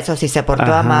 se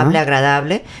portó amable,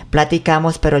 agradable.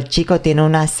 Platicamos, pero el chico tiene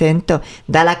un acento.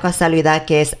 Da la casualidad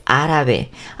que es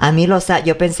árabe. A mí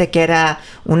yo pensé que era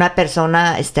una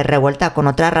persona revuelta con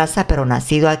otra raza, pero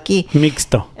nacido aquí.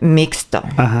 Mixto.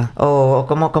 Ajá. O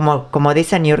como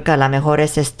dice Niurka, a lo mejor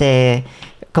es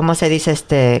 ¿cómo se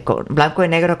dice blanco y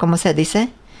negro? ¿Cómo se dice?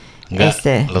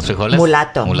 Los frijoles.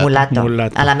 Mulato.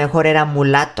 A lo mejor era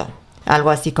mulato. Algo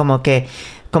así como que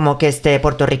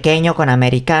puertorriqueño con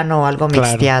americano o algo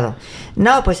mixteado.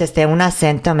 No, pues un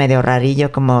acento medio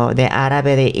rarillo como de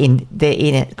árabe,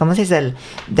 ¿cómo se dice?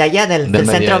 De allá del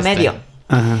centro medio.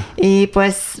 Ajá. Y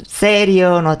pues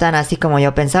serio, no tan así como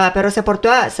yo pensaba, pero se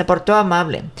portó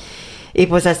amable. Y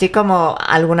pues así como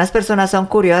algunas personas son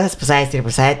curiosas, pues a decir,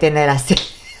 pues ha de tener así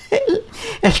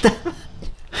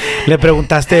 ¿Le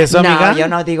preguntaste eso, amiga? No, yo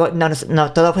no digo,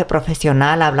 no, todo fue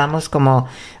profesional, hablamos como...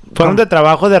 Fueron de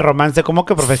trabajo, de romance, ¿cómo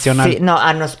que profesional? Sí,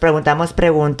 nos preguntamos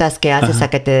preguntas, ¿qué haces? Ajá. ¿A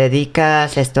qué te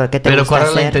dedicas? ¿Qué te gusta hacer? ¿Pero cuál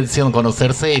era la intención?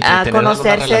 ¿Conocerse y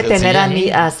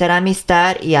hacer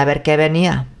amistad y a ver qué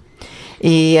venía?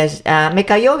 Y me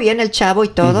cayó bien el chavo y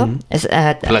todo.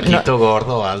 ¿Flaquito,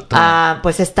 gordo, alto?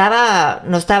 Pues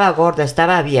no estaba gordo,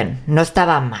 estaba bien, no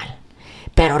estaba mal.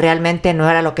 Pero realmente no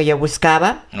era lo que yo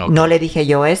buscaba. Okay. No le dije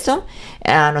yo eso.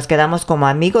 Nos quedamos como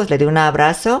amigos, le di un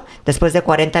abrazo. Después de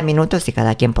 40 minutos y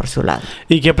cada quien por su lado.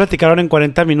 ¿Y qué platicaron en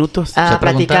 40 minutos?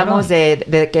 Platicamos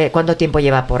de que cuánto tiempo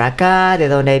lleva por acá, de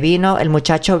dónde vino. El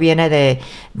muchacho viene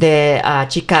de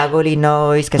Chicago,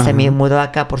 Illinois, que se mudó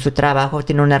acá por su trabajo.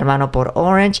 Tiene un hermano por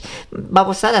Orange.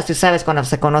 Babosadas, tú sabes, cuando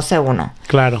se conoce uno.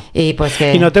 Claro. Y pues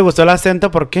 ¿Y no te gustó el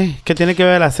acento? ¿Por qué? ¿Qué tiene que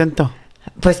ver el acento?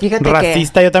 Pues fíjate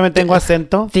Racista, yo también tengo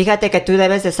acento. Fíjate que tú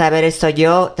debes de saber esto.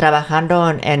 Yo trabajando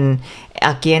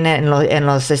aquí en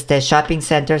los shopping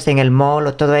centers, en el mall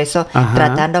o todo eso, Ajá.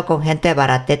 tratando con gente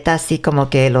barateta, así como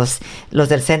que los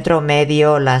del centro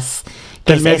medio,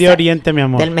 Del Medio Oriente, mi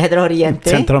amor. Del Medio Oriente.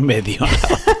 Centro Medio.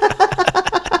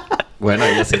 Bueno,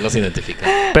 ella sí los identifica.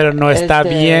 Pero no está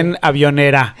bien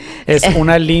avionera. Es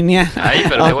una línea. Ay,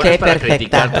 pero qué Ok, bueno es para perfecta.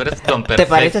 criticar. Tú eres tan perfecto. ¿Te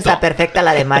pareces a perfecta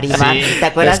la de Marimar? Sí. ¿Te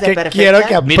acuerdas Es de que perfecta? quiero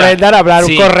que Mira, aprendan a hablar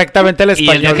sí. correctamente el Y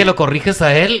español. el día que lo corriges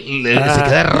a él, se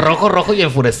queda rojo y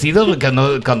enfurecido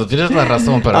cuando tienes la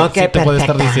razón, pero Ok, sí te puede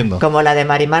estar perfecta. diciendo. Como la de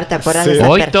Marimar, ¿te acuerdas Sí. de esa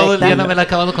Hoy perfecta? todo el día no me la he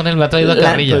acabado con él, me ha traído a La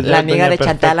carrilla. pues, amiga de Doña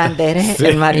Chantal Perfecta. Andere, Sí.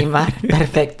 el Marimar,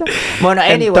 perfecto. Bueno,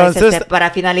 anyways, Entonces, para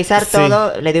finalizar sí.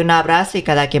 todo, le di un abrazo y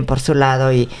cada quien por su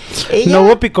lado y ya. ¿No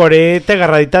hubo picorete,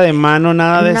 agarradita de mano,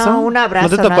 nada de No, eso? un abrazo. ¿No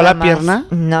te tocó nada la más. pierna?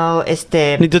 No,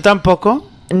 ¿Ni tú tampoco?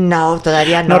 no,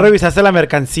 todavía no. ¿No revisaste la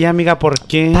mercancía, amiga? ¿Por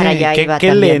qué? Para allá ¿Qué, iba qué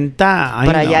también. lenta? Ay,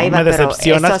 Para allá no, iba, me pero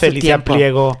decepcionas, eso a su Felicia tiempo.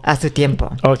 Pliego. A su tiempo.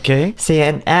 Ok. Sí,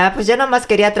 pues yo nomás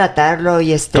quería tratarlo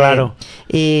y Claro.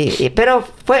 pero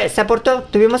se aportó,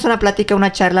 tuvimos una plática,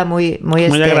 una charla muy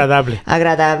agradable.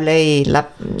 agradable y la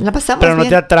pasamos Pero no bien.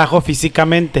 te atrajo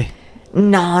físicamente.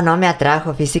 No me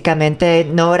atrajo físicamente,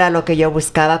 no era lo que yo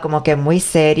buscaba, como que muy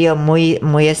serio, muy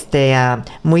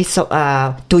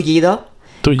tullido.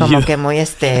 Tullido. Como que muy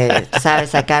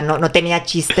sabes, acá no tenía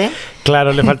chiste.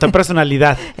 Claro, le faltó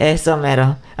personalidad. Eso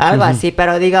mero. Algo así,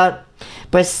 pero digo,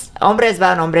 pues hombres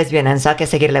van, hombres vienen, so hay que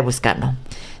seguirle buscando.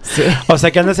 Sí. O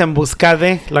sea, que andas en busca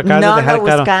de... Lo acabas No de dejar ando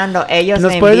claro. buscando, ellos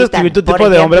 ¿Nos me puedes invitan. describir tu Por tipo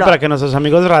de hombre ejemplo, para que nuestros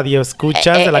amigos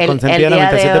radioescuchas de la el consentida día de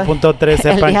hoy- 97.3 el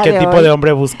sepan día qué de tipo hoy- de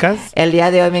hombre buscas? El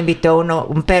día de hoy me invitó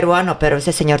un peruano, pero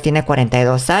ese señor tiene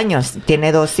 42 años,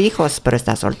 tiene 2 hijos, pero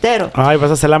está soltero. Ay,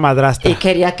 vas a ser la madrastra. Y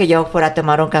quería que yo fuera a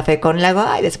tomar un café con él. Le digo,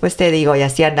 ay, después te digo, y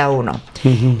así anda uno.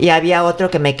 Ujú. Y había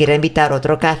otro que me quiere invitar a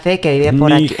otro café que vive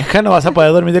por Mi aquí. hija, no vas a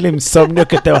poder dormir del insomnio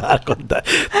que te va a dar con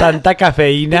tanta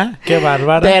cafeína. Qué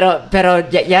bárbara. Pero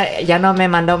ya no me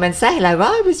mandó mensaje. Le digo,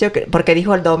 ay, pues porque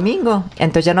dijo el domingo.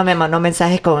 Entonces ya no me mandó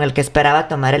mensaje con el que esperaba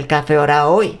tomar el café ahora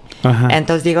hoy. Ajá.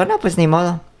 Entonces digo, no, pues ni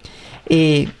modo.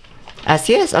 Y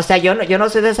así es. O sea, yo no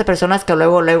soy de esas personas que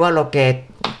luego a lo que,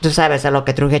 tú sabes, a lo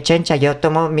que truje chencha. Yo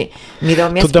tomo mido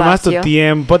mi Tú tomas tu espacio.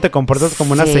 tiempo, te comportas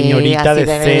como una Sí, señorita así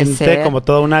debe de decente, ser. como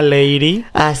toda una lady.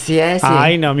 Así es. sí.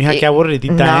 Ay, no, mija, qué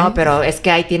aburridita, No, ¿eh? pero es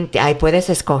que ahí puedes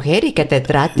escoger y que te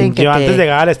traten. Yo antes de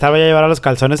llegar estaba ya a llevar a los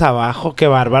calzones abajo. Qué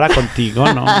bárbara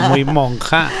contigo, ¿no? Muy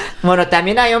monja. Bueno,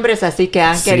 también hay hombres así que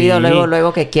han Sí. querido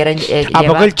luego que quieren ¿A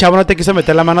poco el chavo no te quiso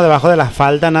meter la mano debajo de la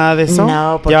falda, nada de eso?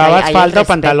 No, porque ¿Llevabas ahí falda o el respeto.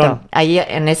 pantalón? Ahí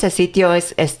en ese sitio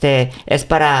es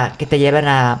para que te lleven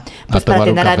para tomar un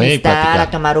tener café y amistad, platicar.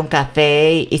 a tomar un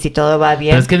café y si todo va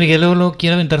bien. Pero es que Miguel luego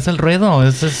quiere aventarse el ruedo.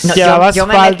 Eso es... No, ¿Llevabas yo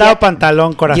me falda metí o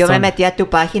pantalón, corazón? Yo me metí a tu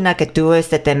página que tú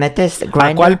te metes ¿A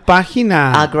Grindr. cuál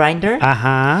página? A Grindr.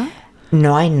 Ajá.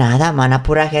 No hay nada, mana,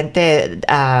 pura gente,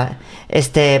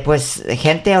 pues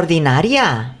gente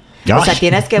ordinaria. O sea, Ay.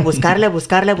 tienes que buscarle,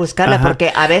 Ajá.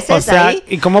 porque a veces O sea, ahí...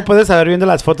 ¿y cómo puedes saber viendo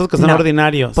las fotos que son No,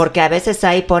 ordinarios? Porque a veces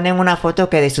ahí ponen una foto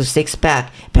que de su six pack,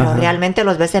 pero Ajá. realmente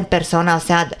los ves en persona, o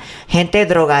sea, gente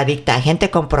drogadicta, gente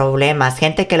con problemas,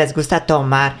 gente que les gusta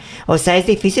tomar. O sea, es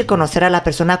difícil conocer a la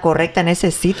persona correcta en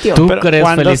ese sitio. ¿Tú Pero crees,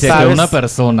 ¿cuándo Felicia, que sabes? una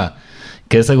persona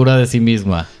que es segura de sí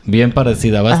misma, bien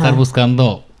parecida, va a estar Ajá.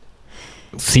 buscando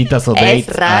citas o dates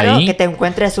Es raro ahí? que te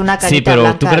encuentres una carita Sí, pero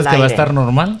blanca ¿tú crees al que va a aire. estar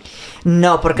normal?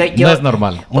 No, porque yo... No es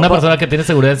normal. Una por- persona que tiene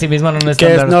seguridad en sí misma no ¿Qué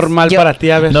necesita es normal Yo- para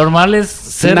ti? A ver. Normal es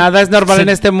ser... Nada es normal ser- en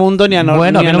este mundo ni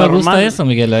Bueno, a ni mí no me gusta anormal. eso,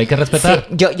 Miguel. Hay que respetar.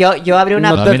 Sí, yo abrí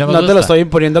una... No, No, a mí no me no te lo gusta. estoy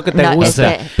imponiendo que te No, guste. O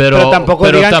sea, pero tampoco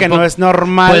digan que tampoco- no es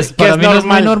normal. Pues que para es mí no es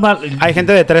muy normal. Hay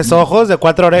gente de 3 ojos, de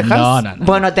 4 orejas. No.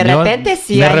 Bueno, de Yo repente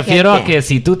sí Me hay refiero gente. a que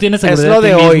si tú tienes Es seguridad lo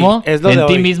en de ti hoy, mismo, es lo de en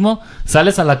ti hoy. mismo,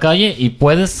 sales a la calle y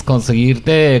puedes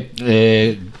conseguirte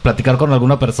platicar con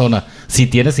alguna persona si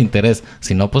tienes interés.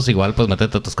 Si no, pues igual, pues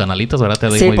métete a tus canalitos, ¿verdad? Te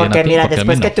da Sí, muy bien porque a ti, mira, porque a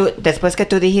mí después que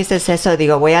tú dijiste eso,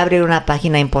 digo, voy a abrir una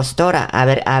página impostora, a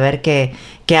ver qué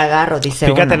agarro, dice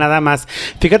Fíjate uno.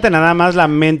 nada más la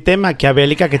mente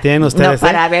maquiavélica que tienen ustedes. No,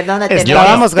 para ver dónde te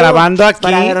Estábamos metes tú, grabando aquí.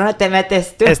 Para ver dónde te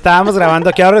metes tú. Estábamos grabando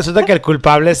aquí, ahora resulta que el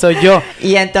culpable soy yo.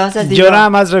 Y entonces digo, Yo nada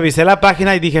más revisé la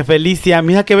página y dije, Felicia,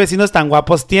 mira qué vecinos tan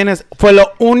guapos tienes. Fue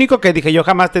lo único que dije. Yo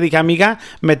jamás te dije, amiga,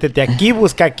 métete aquí,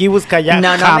 busca aquí, busca allá.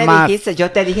 No, no jamás. me dijiste.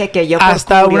 Yo te dije que yo por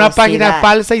Hasta una curiosidad. página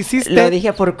falsa hiciste. Lo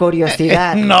dije por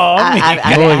curiosidad. No, mija.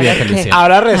 Muy bien, Felicia.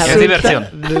 Ahora resulta... Es diversión.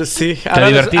 Sí, Te ahora,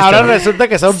 divertiste, ahora ¿no? resulta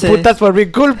que son Sí. putas por mi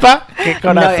culpa. Qué No,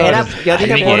 corazón. yo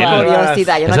dije Ay, por Miguel.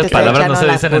 curiosidad. Yo no te Esas estoy palabras no echando se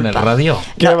la dicen en el culpa. radio.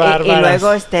 Qué No, y bárbaras.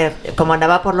 luego, como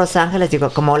andaba por Los Ángeles, digo,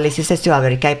 como le hiciste tú, a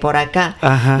ver qué hay por acá.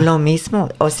 Ajá. Lo mismo.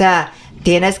 O sea,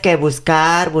 tienes que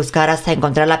buscar hasta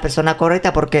encontrar la persona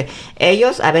correcta, porque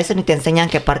ellos a veces ni te enseñan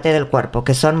qué parte del cuerpo,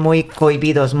 que son muy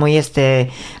cohibidos, muy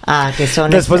que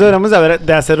son... Después deberíamos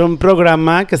de hacer un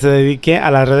programa que se dedique a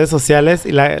las redes sociales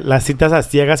y las citas a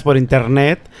ciegas por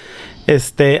internet.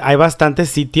 Hay bastantes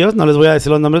sitios, no les voy a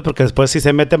decir los nombres porque después si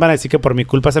se meten van a decir que por mi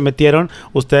culpa se metieron.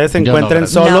 Ustedes se Yo no, encuentren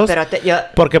gracias. solos No, pero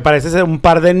porque parece ser un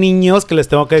par de niños que les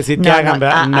tengo que decir que No, hagan, no,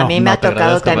 ¿verdad? a No. mí me no ha te tocado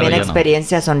agradezco, también pero yo no.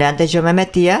 experiencias donde antes yo me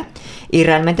metía y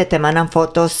realmente te mandan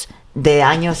fotos de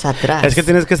años atrás. Es que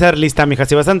tienes que ser lista, mija.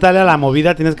 Si vas a entrarle a la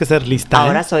movida, tienes que ser lista.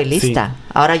 Ahora soy lista.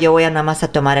 Ahora yo voy a nada más a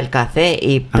tomar el café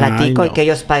y platico Ay, y no. que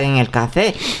ellos paguen el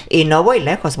café. Y no voy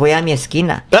lejos, voy a mi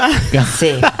esquina.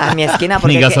 Sí, a mi esquina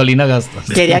porque Ni gasolina gastas.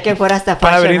 quería que fuera hasta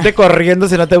Para fashion. venirte corriendo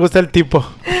si no te gusta el tipo.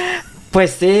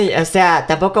 Pues sí, o sea,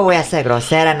 tampoco voy a ser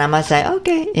grosera, nada más, ok,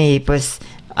 y pues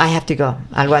I have to go,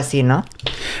 algo así, ¿no?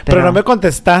 Pero no me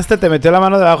contestaste, te metió la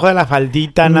mano debajo de la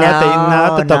faldita, No.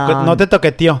 no te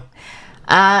toqueteó.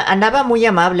 Andaba muy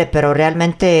amable, pero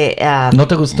realmente ¿No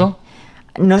te gustó?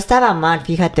 no estaba mal,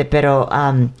 fíjate, pero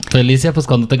Felicia, pues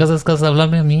cuando tengas esas cosas,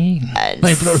 háblame a mí. No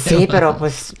hay problema. sí, pero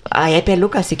pues hay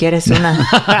pelucas si quieres una.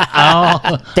 Ah,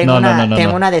 Tengo no.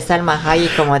 tengo una de Salma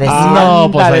Hayek, como decía. No,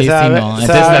 pues ahí Ándale, sí no. sabe,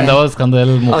 Entonces sabe. le andaba buscando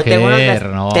él O tengo mujer.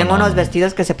 No, tengo no, unos no.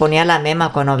 vestidos que se ponía la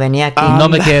mema cuando venía aquí. No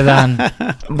me quedan.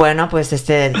 Bueno, pues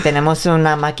tenemos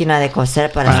una máquina de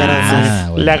coser para hacer Ah,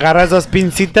 bueno. Le agarras dos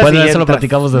pincitas Bueno, y eso lo entras.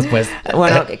 platicamos después.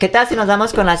 Bueno, ¿qué tal si nos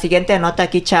vamos con la siguiente nota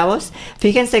aquí, chavos?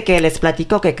 Fíjense que les platico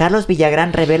que Carlos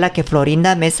Villagrán revela que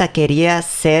Florinda Mesa quería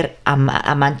ser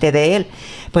amante de él.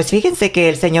 Pues fíjense que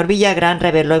el señor Villagrán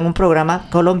reveló en un programa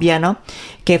colombiano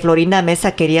que Florinda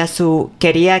Mesa quería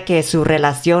que su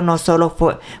relación no solo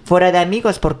fuera de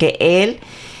amigos, porque él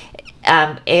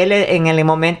en el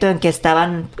momento en que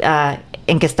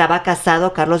estaba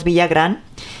casado, Carlos Villagrán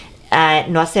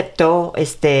no aceptó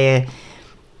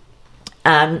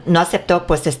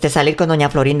pues salir con doña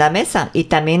Florinda Mesa, y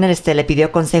también le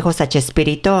pidió consejos a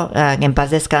Chespirito, en paz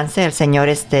descanse, el señor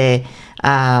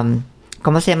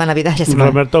 ¿cómo se llama en la vida? Ya se me-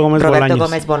 Roberto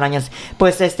Gómez Bolaños.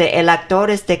 Pues el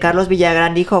actor Carlos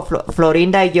Villagrán dijo,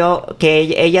 Florinda y yo, que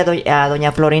ella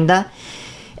doña Florinda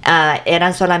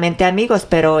eran solamente amigos,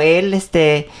 pero él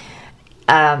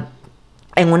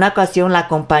en una ocasión la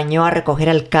acompañó a recoger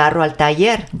el carro al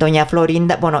taller. Doña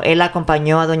Florinda, él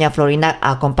acompañó a doña Florinda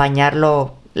a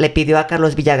acompañarlo, le pidió a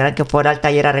Carlos Villagrán que fuera al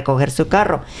taller a recoger su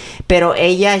carro. Pero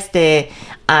ella,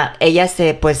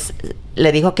 pues,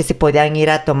 le dijo que se podían ir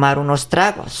a tomar unos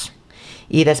tragos.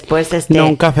 Y después, No,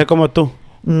 un café como tú.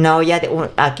 no,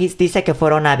 aquí dice que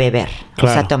fueron a beber, o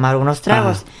sea, Claro. a tomar unos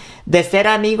tragos. Ajá. De ser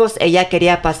amigos, ella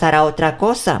quería pasar a otra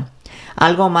cosa,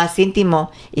 algo más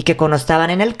íntimo, y que cuando estaban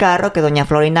en el carro, que doña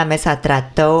Florinda Mesa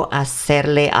trató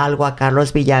hacerle algo a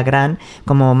Carlos Villagrán,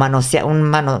 como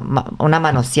una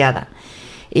manoseada,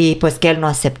 y pues que él no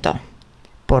aceptó,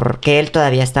 porque él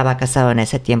todavía estaba casado en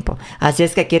ese tiempo. Así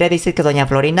es que quiere decir que doña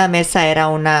Florinda Mesa era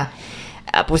una...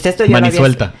 Pues esto yo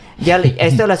Manisuelta.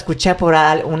 esto lo escuché por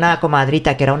una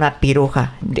comadrita que era una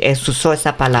piruja. Usó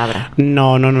esa palabra.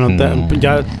 No.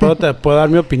 Ya puedo dar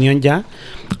mi opinión ya.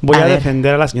 Voy A a ver.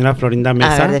 defender a la señora Florinda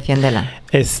Mesa. A ver, defiéndela.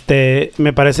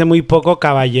 Me parece muy poco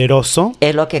caballeroso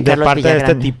Es lo que de Carlos parte de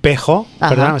este Villagrán. tipejo, Ajá.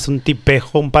 ¿verdad? Es un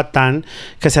tipejo, un patán,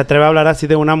 que se atreve a hablar así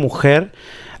de una mujer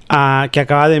que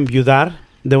acaba de enviudar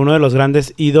de uno de los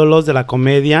grandes ídolos de la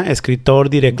comedia, escritor,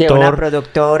 director. De una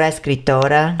productora,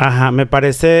 escritora. Ajá, me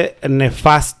parece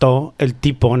nefasto, el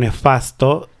tipo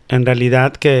nefasto, en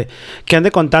realidad, que ande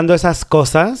contando esas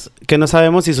cosas que no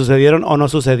sabemos si sucedieron o no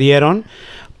sucedieron,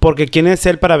 porque ¿quién es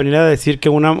él para venir a decir que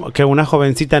una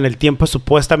jovencita en el tiempo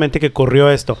supuestamente que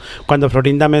ocurrió esto? Cuando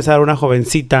Florinda Mesa era una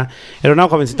jovencita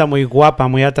muy guapa,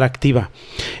 muy atractiva.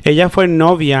 Ella fue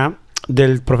novia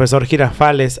del profesor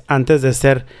Girafales antes de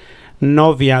ser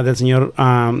novia del señor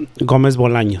Gómez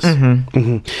Bolaños.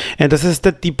 Ujú. Entonces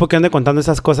este tipo que ande contando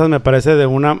esas cosas me parece de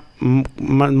una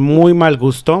muy mal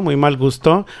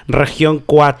gusto, región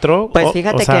 4. Pues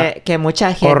fíjate que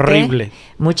mucha gente... horrible.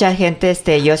 Mucha gente,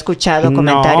 yo he escuchado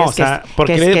comentarios No, o sea, ¿por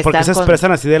qué se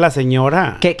expresan así de la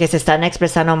señora? que se están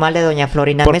expresando mal de doña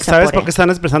Florinda Mesa. ¿Sabes por qué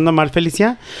están expresando mal,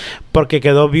 Felicia? Porque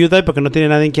quedó viuda y porque no tiene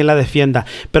nadie en quien la defienda.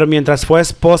 Pero mientras fue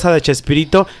esposa de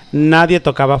Chespirito, nadie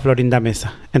tocaba a Florinda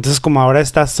Mesa. Entonces, como como ahora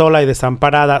está sola y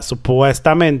desamparada,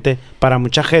 supuestamente, para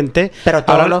mucha gente. Pero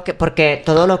ahora, porque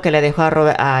todo lo que le dejó a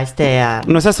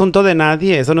no es asunto de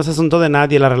nadie, eso no es asunto de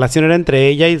nadie. La relación era entre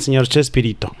ella y el señor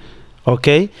Chespirito, ¿ok?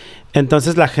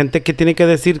 Entonces la gente, ¿qué tiene que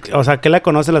decir? O sea, ¿qué la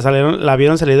conoce? ¿La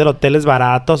vieron salir de hoteles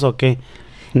baratos o qué?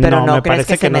 Pero no me crees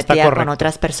parece que se no está metía con correcto.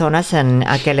 otras personas en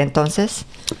aquel entonces.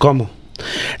 ¿Cómo?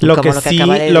 Lo Como que lo que sí,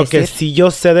 acaba de lo que decir. sí yo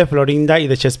sé de Florinda y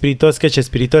de Chespirito es que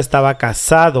Chespirito estaba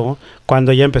casado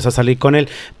cuando ella empezó a salir con él,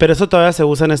 pero eso todavía se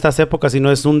usa en estas épocas y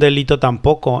no es un delito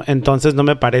tampoco. Entonces no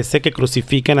me parece que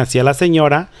crucifiquen así a la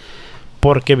señora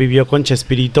porque vivió con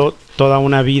Chespirito toda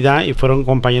una vida y fueron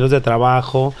compañeros de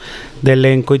trabajo, de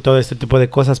elenco y todo este tipo de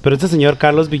cosas. Pero este señor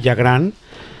Carlos Villagrán,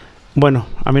 bueno,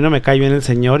 a mí no me cae bien el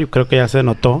señor y creo que ya se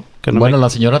notó. Que no bueno, me... la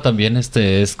señora también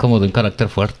es como de un carácter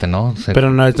fuerte, ¿no?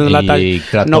 Pero no, esto no,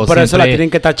 no por eso la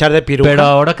tienen que tachar de piruja. Pero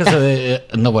ahora que se...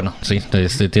 no, bueno, sí,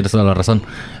 tienes toda la razón.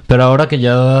 Pero ahora que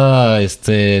ya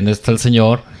no está el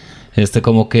señor,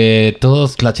 como que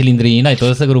todos, la Chilindrina y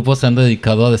todo ese grupo se han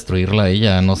dedicado a destruirla a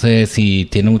ella. No sé si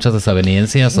tiene muchas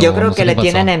desavenencias Yo o creo no sé que qué le pasó.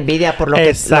 tienen envidia por lo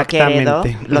que heredó,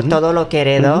 todo lo que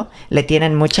heredó, le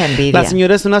tienen mucha envidia. La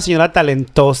señora es una señora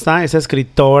talentosa, es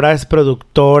escritora, es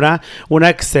productora, una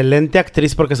excelente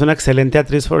actriz, porque es una excelente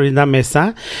actriz, Florinda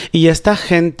Mesa. Y esta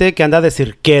gente que anda de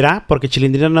cirquera, porque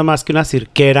Chilindrina no es más que una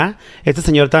cirquera. Este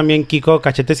señor también, Kiko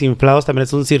Cachetes Inflados, también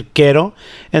es un cirquero.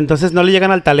 Entonces no le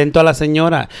llegan al talento a la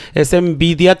señora. Es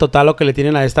envidia total lo que le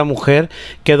tienen a esta mujer.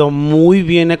 Quedó muy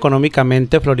bien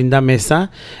económicamente Florinda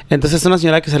Mesa. Entonces es una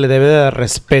señora que se le debe de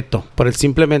respeto por el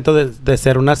simplemente de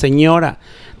ser una señora.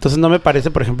 Entonces no me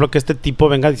parece, por ejemplo, que este tipo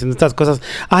venga diciendo estas cosas.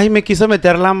 Ay, me quiso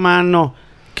meter la mano.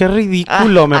 Qué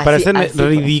ridículo, me parece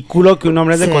ridículo que un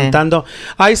hombre ande contando.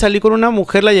 Ay, salí con una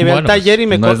mujer, la llevé al taller y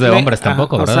me... No es de hombres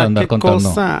tampoco, ¿verdad? O sea, andar contando.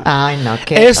 Cosa. Ay, no,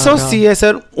 qué Eso horror. sí es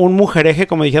ser un mujereje,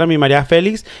 como dijera mi María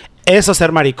Félix. Eso es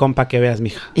ser maricón, para que veas,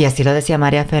 mija. ¿Y así lo decía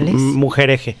María Félix?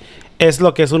 Mujereje. Es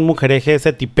lo que es un mujereje,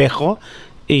 ese tipejo.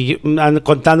 Y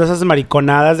contando esas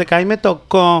mariconadas de que ay, me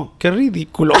tocó. Qué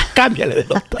ridículo. Cámbiale de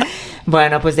nota.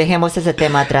 Bueno, pues dejemos ese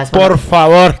tema atrás. Por Bueno,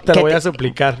 favor, te lo voy a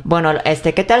suplicar. Bueno,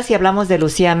 ¿qué tal si hablamos de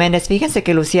Lucía Méndez? Fíjense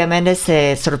que Lucía Méndez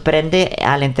se sorprende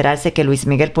al enterarse que Luis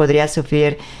Miguel podría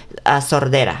sufrir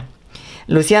sordera.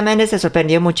 Lucía Méndez se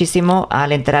sorprendió muchísimo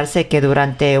al enterarse que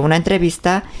durante una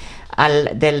entrevista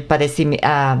del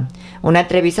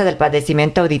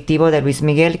padecimiento auditivo de Luis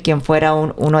Miguel, quien fuera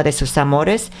uno de sus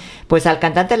amores, pues a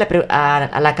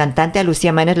la cantante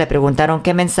Lucía Méndez le preguntaron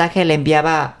qué mensaje le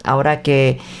enviaba ahora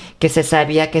que se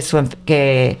sabía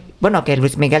que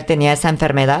Luis Miguel tenía esa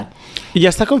enfermedad. ¿Y ya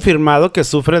está confirmado que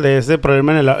sufre de ese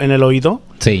problema en el oído?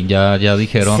 Sí, ya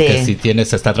dijeron que sí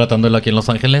se está tratándolo aquí en Los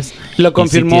Ángeles. ¿Lo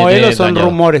confirmó él o son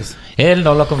rumores? Él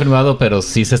no lo ha confirmado, pero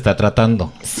sí se está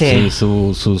tratando. Sí.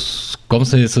 Sus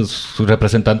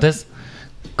representantes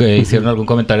que hicieron algún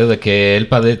comentario de que él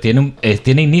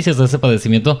tiene inicios de ese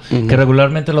padecimiento que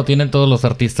regularmente lo tienen todos los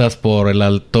artistas por el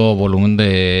alto volumen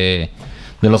de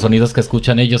los sonidos que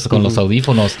escuchan ellos con los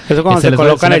audífonos. Eso cuando se les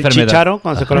colocan da el chícharo,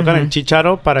 el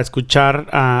chícharo para escuchar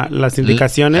las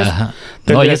indicaciones. Ajá.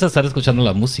 No, y es estar escuchando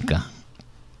la música.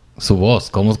 Su voz,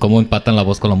 cómo empatan la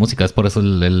voz con la música. Es por eso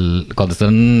cuando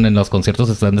están en los conciertos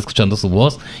están escuchando su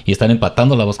voz y están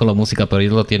empatando la voz con la música, pero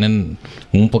ellos lo tienen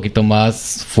un poquito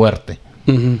más fuerte.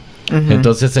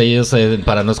 Entonces ellos,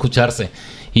 para no escucharse,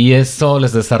 y eso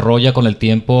les desarrolla con el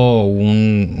tiempo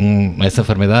esa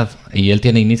enfermedad, y él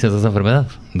tiene inicios de esa enfermedad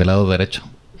del lado derecho.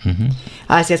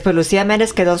 Así es, pues Lucía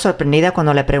Méndez quedó sorprendida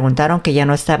cuando le preguntaron que ya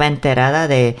no estaba enterada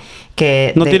de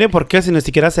que... No tiene por qué, si ni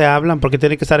siquiera se hablan, porque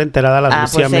tiene que estar enterada la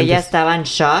Lucía pues Méndez. ella estaba en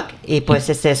shock y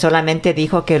pues solamente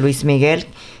dijo que Luis Miguel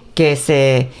que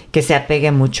se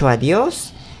apegue mucho a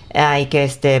Dios. Y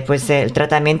que pues el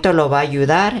tratamiento lo va a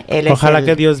ayudar. Ojalá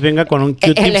que Dios venga con un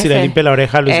Q-tips y le limpie la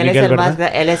oreja a Luis Miguel,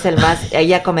 ¿verdad?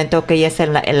 Ella comentó que ella es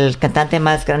el cantante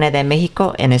más grande de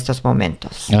México en estos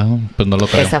momentos. Pues no lo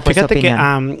creo. Esa fue Fíjate su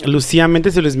opinión. que Lucía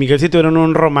Méndez y Luis Miguel sí tuvieron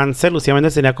un romance. Lucía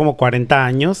Méndez tenía como 40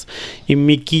 años y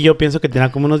Miki yo pienso que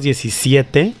tenía como unos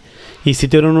 17. Y sí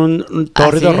tuvieron un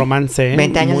tórrido romance.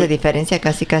 20 años de diferencia,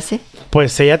 casi.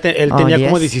 Pues él tenía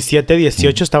como 17,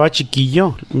 18, estaba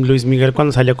chiquillo. Luis Miguel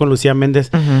cuando salió con Lucía Méndez.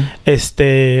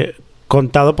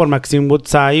 Contado por Maxine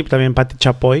Woodside y también Patti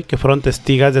Chapoy, que fueron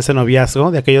testigas de ese noviazgo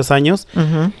de aquellos años.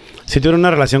 Sí tuvieron una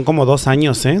relación como 2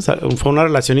 años, ¿eh? Fue una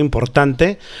relación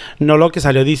importante. No lo que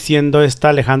salió diciendo esta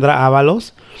Alejandra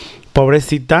Ábalos.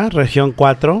 Pobrecita, región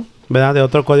 4. ¿Verdad? De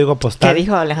otro código postal. ¿Qué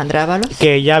dijo Alejandra Ábalos?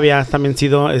 Que ella había también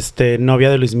sido novia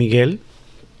de Luis Miguel.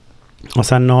 O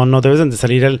sea, no debes de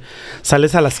salir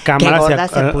sales a las cámaras gorda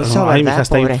se puso, ay, ¿verdad? mija,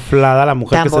 está Pobre. inflada la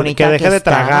mujer, Tan que bonita deje que de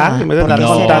estaba. tragar, en vez de ¿Por andar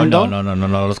qué será? contando. No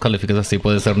los califiques así.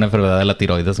 Puede ser una enfermedad de la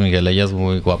tiroides, Miguel. Ella es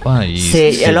muy guapa. Y Sí,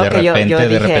 es lo que yo de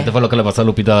dije. repente fue lo que le pasó a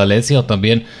Lupita D'Alessio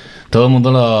también. Todo el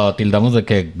mundo lo tildamos de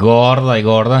que gorda y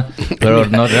gorda, pero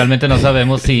realmente no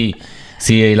sabemos si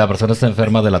la persona está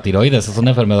enferma de la tiroides. Es una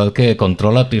enfermedad que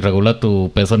controla y regula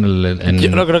tu peso Yo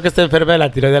no creo que esté enferma de la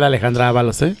tiroides de la Alejandra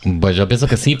Ábalos, ¿eh? Pues yo pienso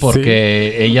que sí,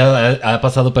 porque ella ha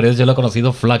pasado periodos, yo la he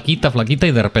conocido flaquita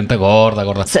y de repente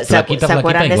gorda. ¿Se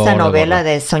acuerdan de esa novela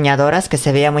de Soñadoras que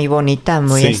se veía muy bonita,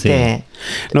 muy Sí,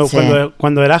 No, sí.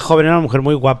 cuando era joven era una mujer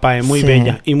muy guapa, muy Sí.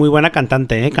 bella y muy buena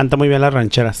cantante, canta muy bien las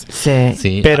rancheras. Sí.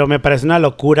 Sí. Pero me parece una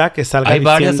locura que salga Hay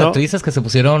varias diciendo... actrices que se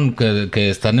pusieron, que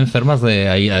están enfermas de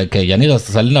ahí, que ya ni las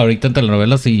salen ahorita en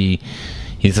telenovelas y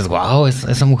dices, wow,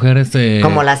 esa mujer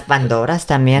Como las Pandoras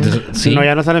también. Sí. No,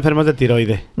 ya no están enfermos de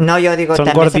tiroide. No, yo digo, Son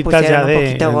también se gorditas pusieron ya un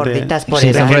poquito gorditas por Sí,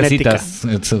 edad. son genética.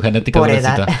 grasitas, su genética Por es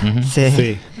edad. grasita. Ujú. Sí.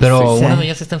 Sí. Pero Sí. una de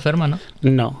ellas sí está enferma, ¿no?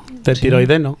 No, de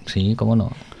tiroide no. Sí, ¿cómo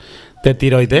no? ¿De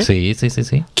tiroide? Sí.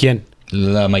 ¿Quién?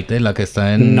 La Maite, la que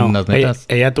está en No, las netas.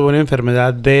 ella tuvo una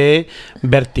enfermedad de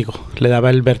vértigo. Le daba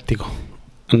el vértigo.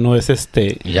 No es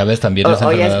Y ya ves también esa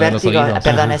Oye, es enfermedad de los vértigo. oídos.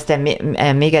 Perdón,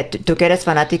 Ajá. Miguel, tú que eres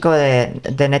fanático de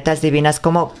Netas Divinas,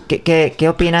 ¿qué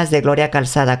opinas de Gloria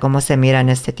Calzada? ¿Cómo se mira en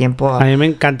este tiempo? A mí me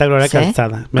encanta Gloria ¿Sí?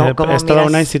 Calzada. ¿Cómo Es toda miras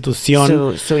una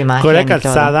institución. su imagen Gloria y todo?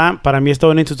 Calzada para mí es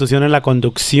toda una institución en la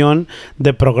conducción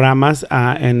de programas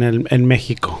en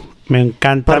México. Me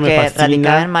encanta, me Porque radicaba en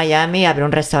fascina. Miami, abrió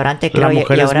un restaurante, La creo,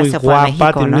 mujer y es ahora muy se fue a guapa,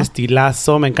 México, tiene ¿no? un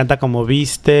estilazo, me encanta cómo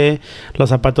viste, los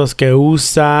zapatos que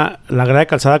usa, la Gloria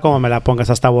Calzada como me la pongas,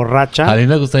 hasta borracha. A mí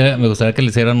me gustaría que le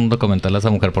hicieran un documental a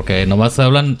esa mujer, porque nomás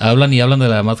hablan de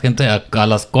la demás gente, a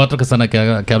las 4 que están aquí,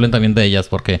 que hablen también de ellas,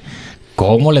 porque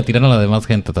cómo le tiran a la demás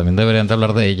gente, también deberían de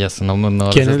hablar de ellas.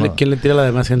 ¿Quién le tira a la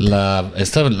demás gente? La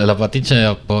Patiche,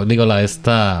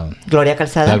 Gloria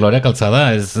Calzada. La Gloria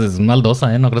Calzada es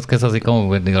maldosa, ¿eh? No crees que es así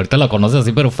como... Ahorita la conoces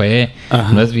así, pero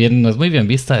Ajá. no es muy bien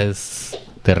vista, es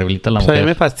terriblita la Pues a mí mujer.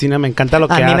 me fascina, me encanta lo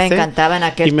que hace. A mí me encantaba en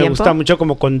aquel y me tiempo. gusta mucho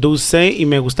cómo conduce y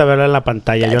me gusta verla en la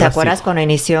pantalla. Yo ¿Te la acuerdas sigo. cuando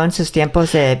inició en sus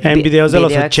tiempos de En videos de los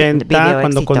video 80,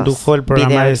 cuando éxitos, condujo el programa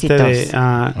video este de... éxitos?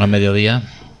 A mediodía.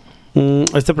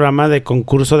 Este programa de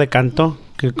concurso de canto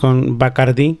que con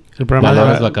Bacardí, el programa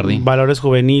Valores de Bacardí. valores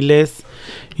juveniles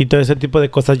y todo ese tipo de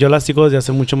cosas. Yo la sigo desde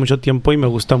hace mucho tiempo y me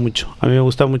gusta mucho. A mí me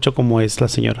gusta mucho cómo es la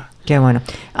señora. Qué bueno.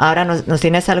 Ahora, ¿nos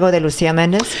tienes algo de Lucía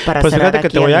Méndez para Pues cerrar fíjate que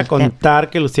aquí te voy a el contar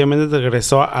que Lucía Méndez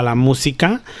regresó a la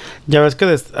música. Ya ves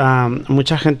que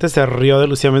mucha gente se rió de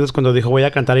Lucía Méndez cuando dijo voy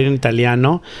a cantar en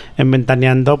italiano, en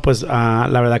Ventaneando. Pues la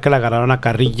verdad que la agarraron a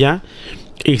carrilla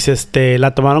y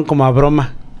la tomaron como a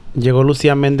broma. Llegó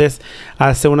Lucía Méndez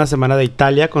hace una semana de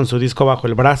Italia con su disco bajo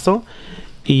el brazo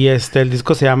y el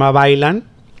disco se llama Bailan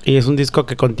y es un disco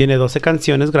que contiene 12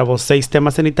 canciones, grabó 6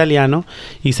 temas en italiano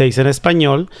y 6 en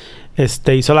español.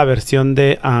 Hizo la versión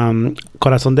de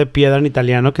Corazón de Piedra en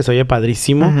italiano que se oye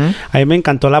padrísimo. Ujú. A mí me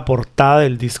encantó la portada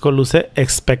del disco, luce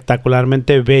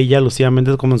espectacularmente bella Lucía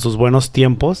Méndez como en sus buenos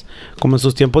tiempos, como en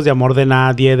sus tiempos de Amor de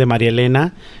Nadie, de María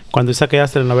Elena, cuando hizo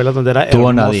aquellas telenovelas donde era Tuvo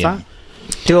hermosa. Nadie.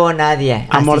 Tuvo Nadie.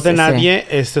 Amor Así de Nadie,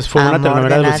 fue una Amor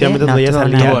telenovela de de Lucía Nadie, Méndez no donde ella tuvo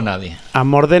salía. Tuvo Nadie.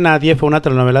 Amor de Nadie fue una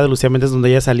telenovela de Lucía Méndez donde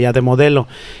ella salía de modelo.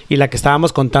 Y la que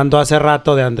estábamos contando hace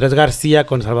rato de Andrés García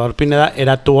con Salvador Pineda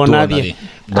era Tuvo Nadie.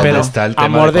 ¿Dónde Pero está el tema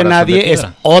Amor de Corazón Nadie es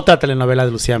Piedra? otra telenovela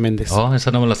de Lucía Méndez. Oh,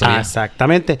 eso no me lo sabía.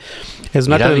 Exactamente. Es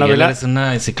una Mira, Miguel, telenovela. eres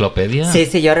una enciclopedia.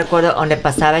 Sí, yo recuerdo donde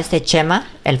pasaba Chema,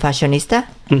 el fashionista,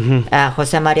 Ujú.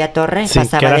 José María Torre, Sí,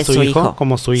 pasaba que era de su hijo,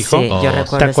 como su hijo. Sí, Oh. yo ¿Te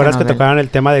recuerdo ¿Te esa acuerdas que novela. tocaron el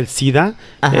tema del SIDA?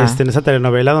 Ajá. En esa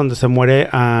telenovela donde se muere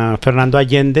a Fernando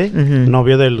Allende, Ujú.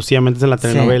 novio de Lucía Méndez en la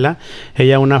telenovela.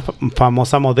 Ella una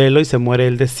famosa modelo y se muere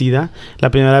él de SIDA. La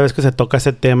primera vez que se toca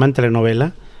ese tema en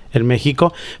telenovela en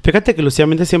México. Fíjate que Lucía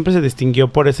Méndez siempre se distinguió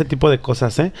por ese tipo de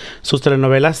cosas, ¿eh? Sus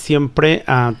telenovelas siempre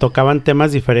tocaban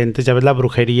temas diferentes. Ya ves la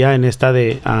brujería en esta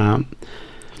de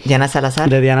Diana Salazar.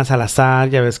 Diana Salazar,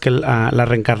 ya ves que la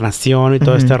reencarnación y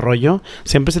todo Ujú. este rollo,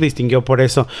 siempre se distinguió por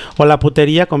eso. O la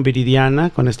putería con Viridiana,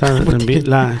 con esta,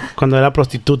 cuando era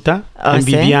prostituta, Oh, en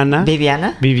 ¿sí? Viviana.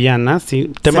 Viviana.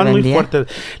 Sí, temas muy vendía. fuertes.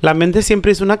 La Méndez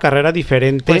siempre hizo una carrera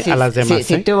diferente Pues sí, a las demás.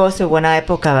 Sí, ¿eh? tuvo su buena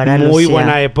época, ¿verdad, Muy Lucía?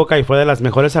 buena época y fue de las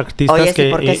mejores artistas Oye, sí, que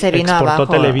 ¿por qué se vino exportó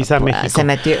abajo? Televisa a Pues, México. se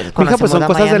metió- Mija, cuando se pues son mudó a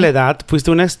cosas de Miami. la edad.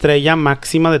 Fuiste una estrella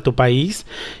máxima de tu país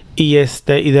Y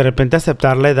y de repente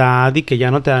aceptar la edad y que ya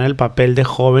no te dan el papel de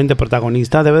joven, de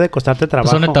protagonista, debe de costarte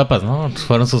trabajo. Son etapas, ¿no?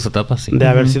 Fueron sus etapas, sí. De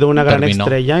haber sido una gran Terminó.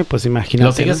 estrella y pues imagínate.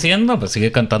 Lo sigue ¿no? siendo, pues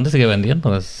sigue cantando y sigue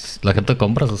vendiendo. La gente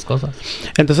compra sus cosas.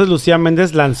 Entonces Lucía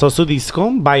Méndez lanzó su disco,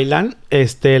 Bailan.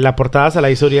 La portada se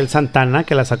la hizo Uriel Santana,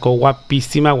 que la sacó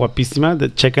guapísima, guapísima.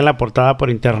 Chequen la portada por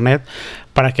internet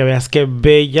para que veas qué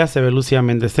bella se ve Lucía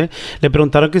Méndez, ¿eh? Le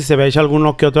preguntaron que si se había hecho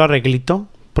alguno que otro arreglito,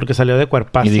 porque salió de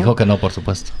cuerpazo. Y dijo que no, por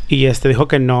supuesto. Y dijo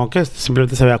que no, que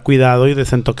simplemente se había cuidado y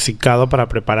desintoxicado para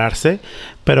prepararse,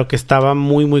 pero que estaba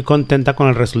muy, muy contenta con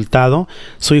el resultado.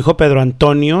 Su hijo Pedro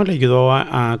Antonio le ayudó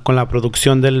con la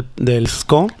producción del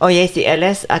disco. Oye, si él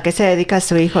es, ¿a qué se dedica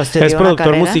su hijo? Es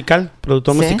productor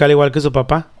musical igual que su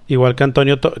papá. Igual que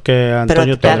Antonio Pero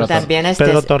Torres. también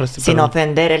Pedro Torres. sin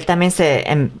ofender, él también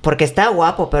porque está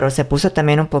guapo, pero se puso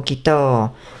también un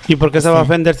poquito... ¿Y por qué se va a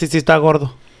ofender si sí está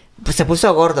gordo? Pues se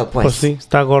puso gordo, pues. Pues sí,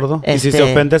 está gordo. Y si se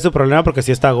ofende es su problema porque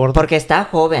sí está gordo. Porque está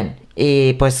joven.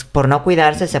 Y pues por no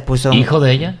cuidarse se puso... ¿Hijo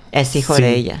de ella? Es hijo Sí.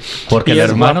 de ella. Porque Y el es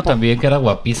hermano guapo. también, que era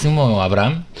guapísimo,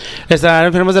 Abraham. ¿Están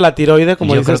enfermos de la tiroide,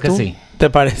 como Yo dices creo tú? que sí. ¿Te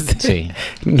parece? Sí.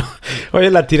 No. Oye,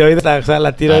 la tiroides,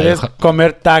 la tiroides Ay, es oja-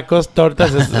 comer tacos,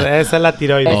 tortas, esa es la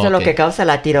tiroides. Eso es lo ok. que causa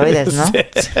la tiroides, ¿no? Sí.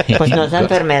 Pues no es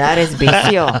enfermedad, es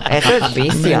vicio. Eso es Me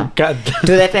vicio. encanta.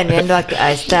 Tú defendiendo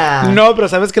a esta... No, pero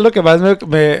 ¿sabes qué es lo que más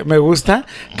me gusta?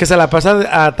 Que se la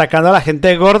pasa atacando a la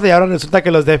gente gorda y ahora resulta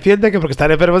que los defiende que porque están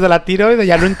enfermos de la tiroides.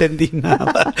 Ya no entendí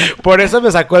nada. Por eso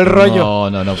me sacó el rollo.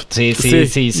 No. Sí, Sí,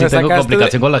 sí me tengo sacaste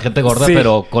complicación con la gente gorda, Sí.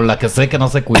 pero con la que sé que no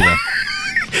se cuida.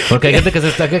 Porque hay gente que se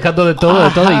está quejando de todo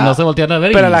y no se voltean a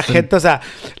ver. Pero y la gente, o sea,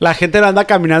 la gente no anda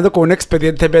caminando con un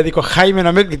expediente médico. Jaime,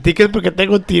 no me critiques porque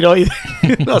tengo tiroides.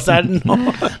 O sea, no.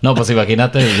 No, pues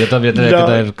imagínate, yo también tendría que No,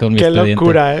 tener con mi qué expediente.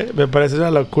 locura, ¿eh? Me parece una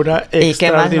locura ¿Y qué más nos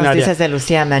extraordinaria. dices de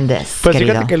Lucía Méndez, Pues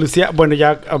querido? fíjate que Lucía, bueno,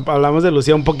 ya hablamos de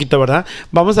Lucía un poquito, ¿verdad?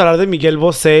 Vamos a hablar de Miguel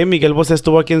Bosé. Miguel Bosé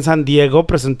estuvo aquí en San Diego,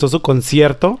 presentó su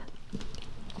concierto.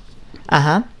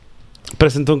 Ajá.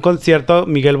 Presentó un concierto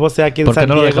Miguel Bosé aquí en ¿Por qué San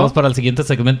no lo Diego. dejamos para el siguiente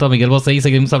segmento a Miguel Bosé y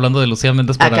seguimos hablando de Lucía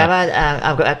Méndez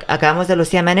para... Acabamos de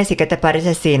Lucía Méndez y ¿qué te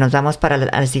parece si nos vamos para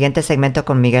el siguiente segmento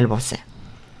con Miguel Bosé?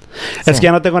 Es Sí. que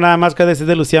ya no tengo nada más que decir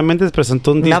de Lucía Méndez.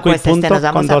 Presentó un disco No, pues, y punto nos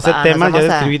vamos con 12 nos temas. Ya vamos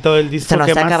a- describí todo el disco. Se nos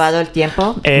 ¿Qué ha más? acabado el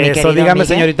tiempo, mi Eso, querido dígame, Miguel.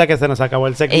 señorita, que se nos acabó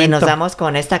el segmento. Y nos vamos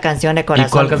con esta canción de ¿Y Corazón.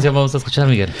 cuál canción vamos a escuchar,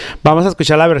 Miguel? Vamos a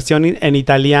escuchar la versión en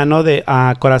italiano de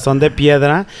Corazón de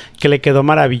Piedra, que le quedó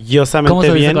maravillosamente ¿Cómo se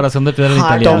dice bien. Corazón de Piedra en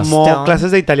Heart italiano? of Tomó Stone.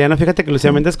 clases de italiano. Fíjate que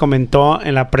Lucía Méndez comentó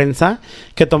en la prensa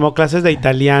que tomó clases de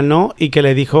italiano y que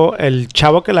le dijo el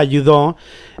chavo que la ayudó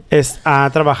ha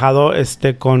trabajado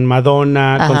con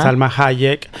Madonna, con Ajá. Salma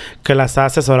Hayek, que las ha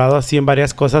asesorado así en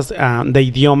varias cosas de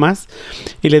idiomas,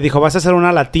 y le dijo, vas a hacer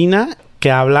una latina que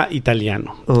habla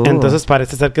italiano. Entonces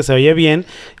parece ser que se oye bien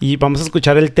y vamos a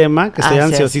escuchar el tema, que estoy Así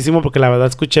es. ansiosísimo porque la verdad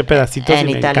escuché pedacitos ¿En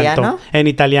y me italiano? encantó. En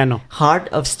italiano.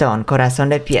 Heart of Stone, Corazón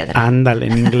de Piedra. Ándale,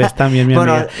 en inglés también, mi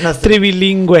Bueno, amiga. nos-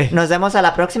 Tribilingüe. Nos vemos a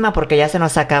la próxima porque ya se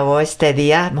nos acabó este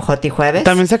día, Joti Jueves.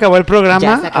 También se acabó el programa.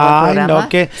 Ya se acabó el programa. No,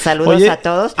 que... Saludos Oye, a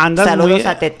todos. andas Saludos muy-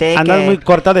 a Tete. Andas que muy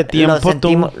corta de tiempo,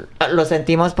 lo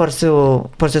sentimos por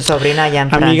su sobrina allá en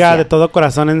tú. Amiga, Francia. de todo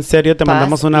corazón, en serio, te Paz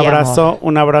mandamos un y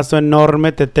abrazo enorme,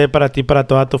 Tete, para ti, para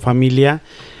toda tu familia.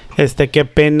 Qué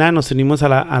pena, nos unimos a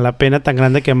la pena tan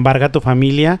grande que embarga tu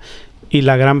familia y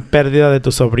la gran pérdida de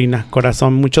tu sobrina.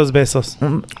 Corazón, muchos besos.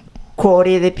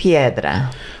 Cuore de piedra.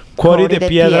 Cuori de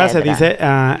piedra se dice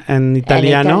en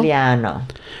italiano. En italiano.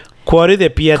 Cuori de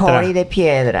piedra. Cuore de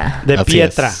piedra. De Así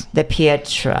pietra. es. De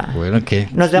pietra. Bueno, ¿qué?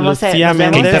 Nos vemos, Lucía nos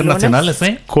vemos Méndez. Qué el internacionales,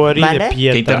 lunes. ¿eh? Cuori ¿Mande? de Qué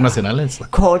piedra. internacionales.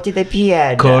 Corte de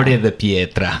piedra. Core de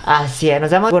Pietra. Así es.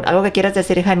 Nos vemos. ¿Algo que quieras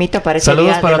decir, Jaimito, para este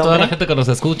Saludos día para del toda la hombre? gente que nos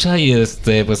escucha y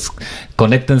pues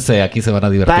conéctense, aquí se van a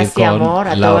divertir Paz y con amor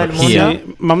a la todo el orgía. mundo.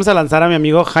 Sí, vamos a lanzar a mi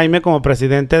amigo Jaime como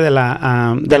presidente de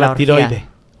la orgía. tiroide.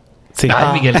 Sí. Ay,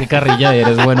 Miguel, qué carrilla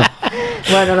eres, bueno.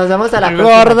 Bueno, nos vemos a la próxima.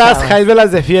 Gordas, chavos. Jaime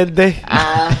las defiende.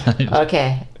 Ok.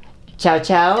 Chao,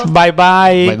 chao. Bye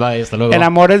bye. Bye bye, hasta luego.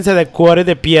 Enamórense de Cuore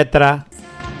de Pietra.